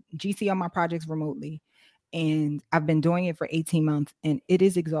GC on my projects remotely, and I've been doing it for 18 months, and it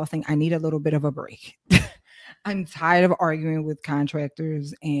is exhausting. I need a little bit of a break. I'm tired of arguing with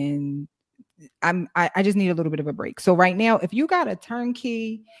contractors, and I just need a little bit of a break. So right now, if you got a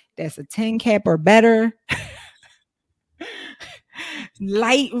turnkey that's a 10 cap or better,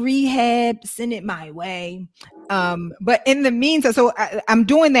 light rehab, send it my way. But in the meantime, so I'm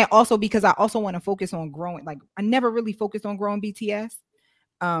doing that also because I also want to focus on growing. Like, I never really focused on growing BTS.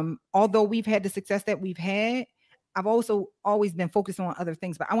 Although we've had the success that we've had, I've also always been focused on other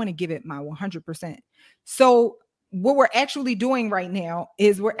things, but I want to give it my 100%. So what we're actually doing right now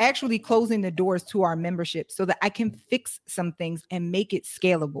is we're actually closing the doors to our membership so that I can fix some things and make it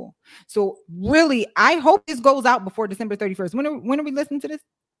scalable. So really, I hope this goes out before December 31st. When are we listening to this?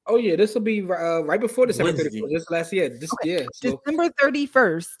 Oh yeah, this will be right before December Wednesday. 31st. This last year. So December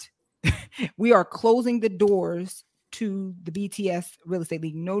 31st, we are closing the doors to the BTS Real Estate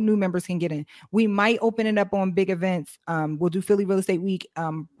League. No new members can get in. We might open it up on big events. We'll do Philly Real Estate Week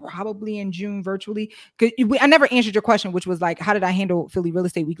probably in June virtually. I never answered your question, which was like, how did I handle Philly Real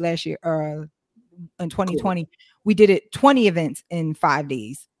Estate Week last year? In 2020, cool. We did it 20 events in 5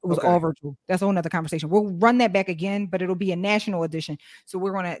 days. It was all virtual. That's a whole nother conversation. We'll run that back again, but it'll be a national edition. So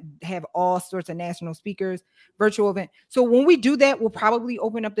we're going to have all sorts of national speakers, virtual event. So when we do that, we'll probably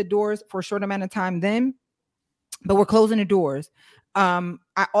open up the doors for a short amount of time then. But we're closing the doors. I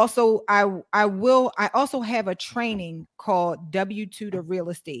also have a training called W2 to Real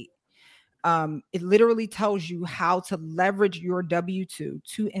Estate. It literally tells you how to leverage your W2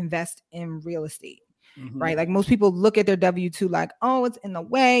 to invest in real estate. Right? Like most people look at their W2 like, oh, it's in the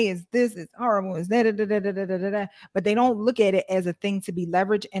way, it's this, it's horrible, it's that, but they don't look at it as a thing to be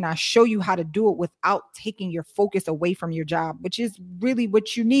leveraged. And I show you how to do it without taking your focus away from your job, which is really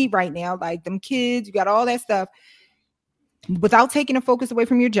what you need right now. Like them kids, you got all that stuff. Without taking the focus away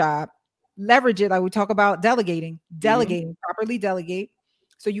from your job, leverage it. Like we talk about delegating, properly delegate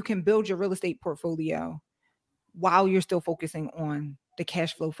so you can build your real estate portfolio while you're still focusing on the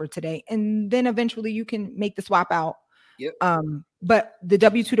cash flow for today. And then eventually you can make the swap out. Yep. But the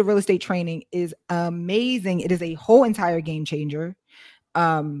W2 to real estate training is amazing. It is a whole entire game changer.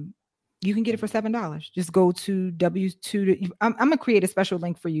 You can get it for $7. Just go to W2. I'm going to create a special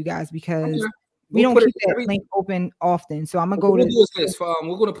link for you guys because we don't keep that link open often. So I'm going to go to this.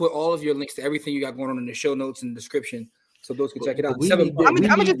 We're going to put all of your links to everything you got going on in the show notes and description. So those can check it out. I'm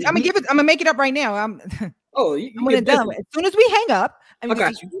gonna make it up right now. I'm gonna tell them as soon as we hang up. I'm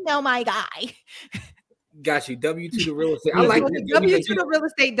gonna email my guy. Got you. W2 to real estate. I like W2 to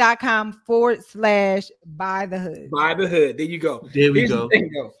realestate.com /buy the hood. Buy the hood. There you go. There we go.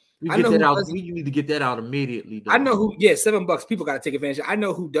 We need to get that out immediately. Though. I know who. Yeah, $7. People got to take advantage. I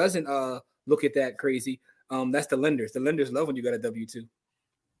know who doesn't look at that crazy. That's the lenders. The lenders love when you got a W2.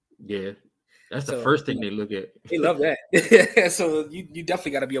 Yeah. That's the first thing they look at. They love that. So you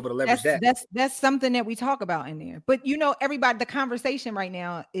definitely got to be able to leverage that. That's something that we talk about in there. But everybody, the conversation right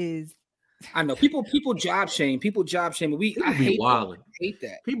now is. I know people job shame. People job shame. I hate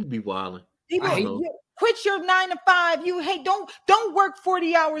that. People be wilding. Quit your 9 to 5. Don't work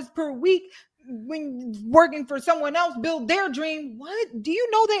 40 hours per week when working for someone else. Build their dream. What? Do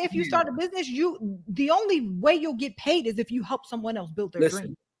you know that if you start a business, the only way you'll get paid is if you help someone else build their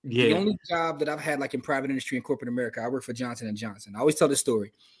dream. Yeah. The only job that I've had like in private industry in corporate America, I work for Johnson & Johnson. I always tell this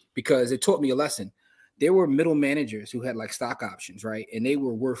story because it taught me a lesson. There were middle managers who had like stock options, right? And they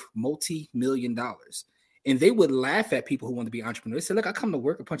were worth multi-million dollars. And they would laugh at people who want to be entrepreneurs. They said, look, I come to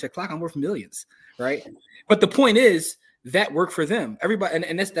work, I punch a clock, I'm worth millions, right? But the point is that worked for them. Everybody,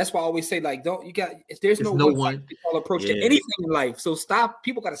 and that's why I always say, like, there's no one approach to anything in life. So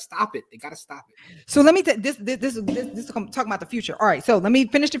people got to stop it. They got to stop it. So let me this talking about the future. All right. So let me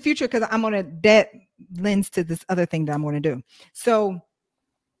finish the future because that lends to this other thing that I'm going to do. So,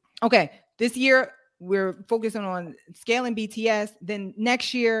 okay, this year we're focusing on scaling BTS. Then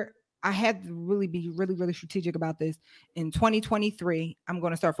next year, I had to really be really strategic about this. In 2023, I'm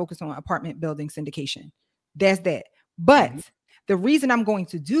going to start focusing on apartment building syndication. That's that. But the reason I'm going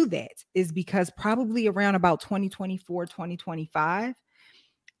to do that is because probably around about 2024, 2025,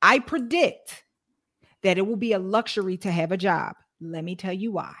 I predict that it will be a luxury to have a job. Let me tell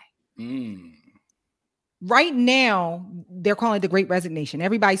you why. Right now, they're calling it the Great Resignation.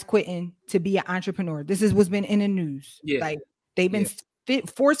 Everybody's quitting to be an entrepreneur. This is what's been in the news. Yeah. Like they've been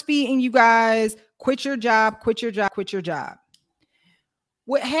force feeding you guys, quit your job.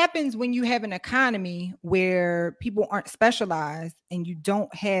 What happens when you have an economy where people aren't specialized and you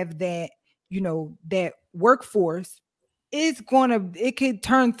don't have that, that workforce it could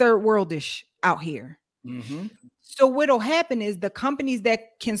turn third worldish out here. So what'll happen is the companies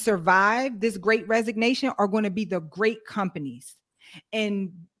that can survive this great resignation are going to be the great companies,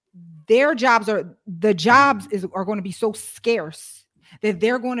 and their jobs are going to be so scarce that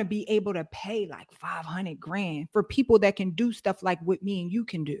they're going to be able to pay like $500,000 for people that can do stuff like what me and you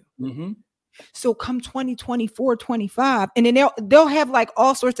can do. So come 2024, 25, and then they'll have like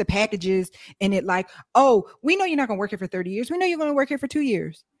all sorts of packages in it. Like, oh, we know you're not going to work here for 30 years. We know you're going to work here for 2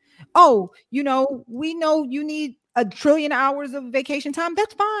 years. Oh, we know you need 1 trillion hours of vacation time.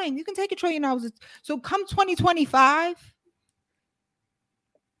 That's fine. You can take 1 trillion hours. So come 2025,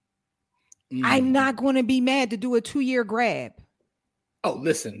 I'm not going to be mad to do a 2-year grab. Oh,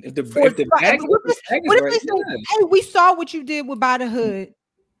 listen, if the bag What is if right, they say, hey, we saw what you did with Buy the Hood.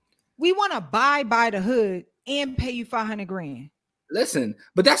 We want to buy the Hood and pay you $500,000. Listen,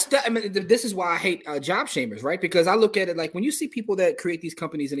 but that's that. I mean, this is why I hate job shamers, right? Because I look at it like when you see people that create these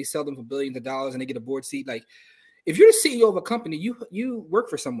companies and they sell them for billions of dollars and they get a board seat. Like, if you're the CEO of a company, you work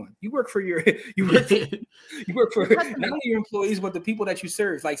for someone. You work for your you work for not only your employees but the people that you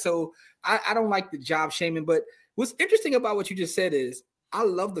serve. Like, so I don't like the job shaming. But what's interesting about what you just said is I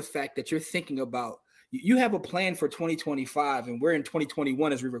love the fact that you're thinking about. You have a plan for 2025, and we're in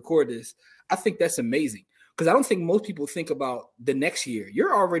 2021 as we record this. I think that's amazing because I don't think most people think about the next year.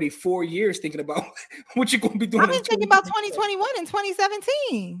 You're already 4 years thinking about what you're going to be doing. I've been thinking about 2021 and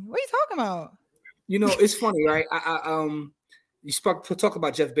 2017. What are you talking about? You know, it's funny, right? You talk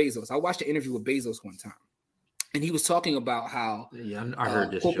about Jeff Bezos. I watched an interview with Bezos one time, and he was talking about how I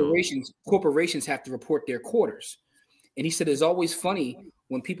heard this corporations have to report their quarters. And he said it's always funny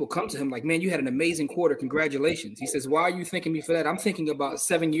when people come to him like, man, you had an amazing quarter. Congratulations. He says, why are you thanking me for that? I'm thinking about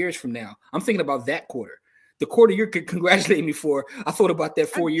 7 years from now. I'm thinking about that quarter. The quarter you're congratulating me for, I thought about that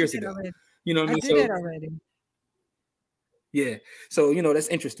 4 years ago. You know what I mean? I did that already. Yeah. So, you know, that's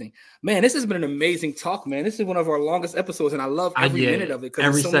interesting. Man, this has been an amazing talk, man. This is one of our longest episodes, and I love every minute of it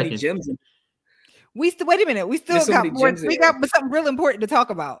because there's so many gems. Wait a minute. We still got more. We got something real important to talk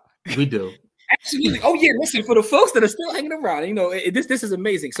about. We do. Absolutely. Oh yeah, listen, for the folks that are still hanging around, you know, this is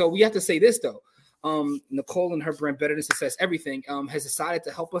amazing. So we have to say this though. Nicole and her brand Better Than Success Everything has decided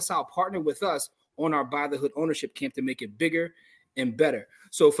to help us out, partner with us on our Buy the Hood ownership camp to make it bigger and better.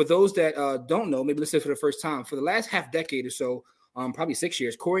 So for those that don't know, maybe listen for the first time, for the last half decade or so, probably 6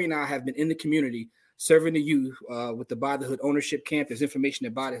 years, Corey and I have been in the community serving the youth with the Buy the Hood ownership camp. There's information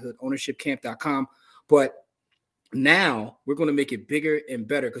at buythehoodownershipcamp.com. But now we're going to make it bigger and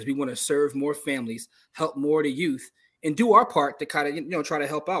better because we want to serve more families, help more of the youth, and do our part to kind of, you know, try to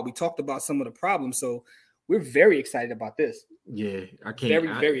help out. We talked about some of the problems, so we're very excited about this. Yeah, I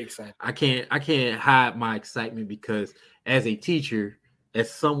can't. Very excited. I can't hide my excitement because as a teacher, as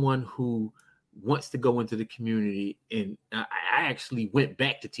someone who wants to go into the community, and I actually went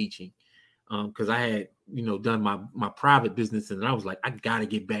back to teaching because I had, you know, done my private business, and I was like, I got to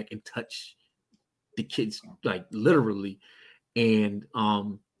get back and touch the kids, like literally. And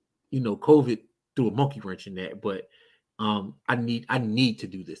you know, COVID threw a monkey wrench in that, but I need to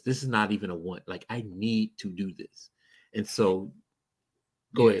do this. This is not even a want. Like, I need to do this. And so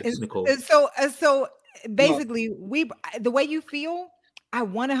go ahead, Nicole. So basically, the way you feel, I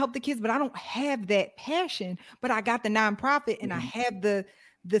want to help the kids, but I don't have that passion. But I got the nonprofit, and I have the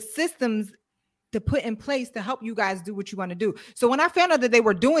systems to put in place to help you guys do what you want to do. So when I found out that they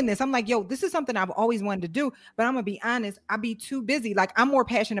were doing this, I'm like, yo, this is something I've always wanted to do, but I'm gonna be honest, I'd be too busy. Like, I'm more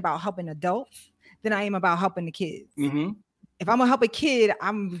passionate about helping adults than I am about helping the kids. Mm-hmm. If I'm gonna help a kid,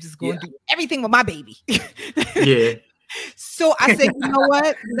 I'm just going to do everything with my baby. Yeah. So I said, you know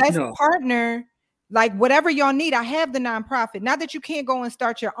what? Let's partner. Like, whatever y'all need, I have the nonprofit. Not that you can't go and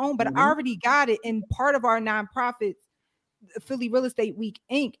start your own, but I already got it. And part of our nonprofit, Philly Real Estate Week,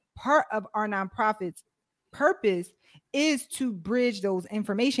 Inc., part of our nonprofit's purpose is to bridge those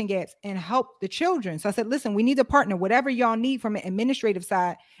information gaps and help the children. So I said, listen, we need to partner. Whatever y'all need from an administrative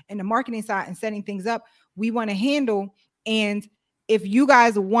side and the marketing side and setting things up, we want to handle. And if you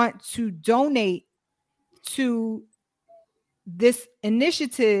guys want to donate to this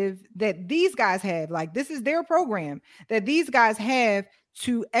initiative that these guys have, like, this is their program that these guys have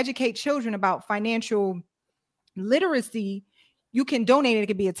to educate children about financial literacy, you can donate. It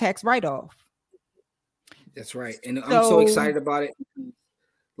could be a tax write-off. That's right. And I'm so excited about it.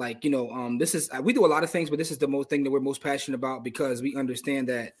 Like, you know, this is, we do a lot of things, but this is the most thing that we're most passionate about because we understand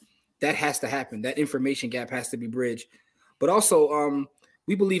that has to happen. That information gap has to be bridged. But also,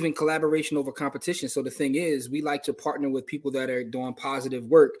 we believe in collaboration over competition. So the thing is, we like to partner with people that are doing positive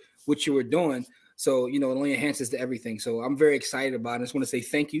work, which you were doing. So, you know, it only enhances to everything. So I'm very excited about it. I just want to say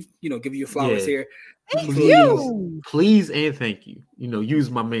thank you, you know, give you your flowers here. Thank you. Please and thank you. You know,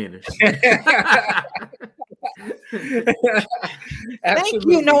 use my manners. Thank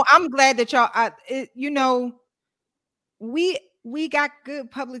you. No, I'm glad that y'all, you know, we got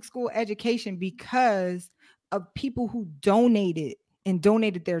good public school education because of people who donated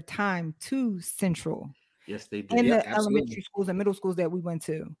their time to Central. Yes, they did. And the elementary schools and middle schools that we went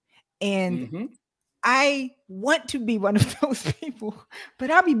to. And I want to be one of those people,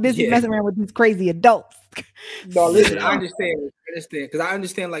 but I'll be busy messing around with these crazy adults. No, listen, I understand because I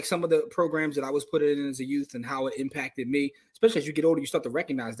understand like some of the programs that I was put in as a youth and how it impacted me, especially as you get older, you start to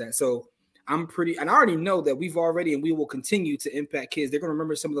recognize that. So I'm pretty, and I already know that we've already and we will continue to impact kids. They're going to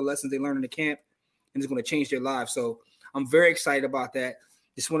remember some of the lessons they learned in the camp, and it's going to change their lives. So I'm very excited about that.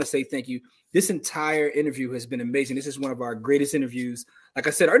 Just want to say thank you. This entire interview has been amazing. This is one of our greatest interviews. Like I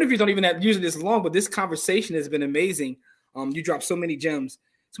said, our interviews don't even have usually this long, but this conversation has been amazing. You dropped so many gems,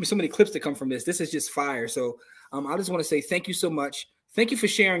 so many clips that come from this. This is just fire. So I just want to say thank you so much. Thank you for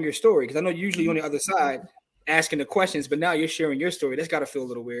sharing your story, because I know usually you're on the other side asking the questions, but now you're sharing your story. That's got to feel a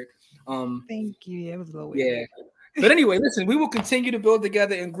little weird. Thank you. Yeah, it was a little weird. Yeah. But anyway, listen, we will continue to build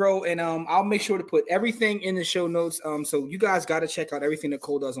together and grow. And I'll make sure to put everything in the show notes. So you guys got to check out everything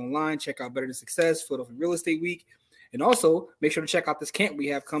Nicole does online. Check out Better Than Success, Philadelphia Real Estate Week. And also make sure to check out this camp we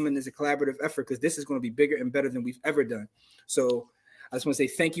have coming as a collaborative effort, because this is going to be bigger and better than we've ever done. So I just want to say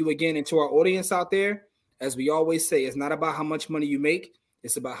thank you again. And to our audience out there, as we always say, it's not about how much money you make.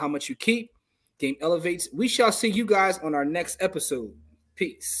 It's about how much you keep. Game elevates. We shall see you guys on our next episode.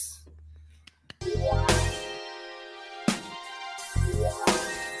 Peace.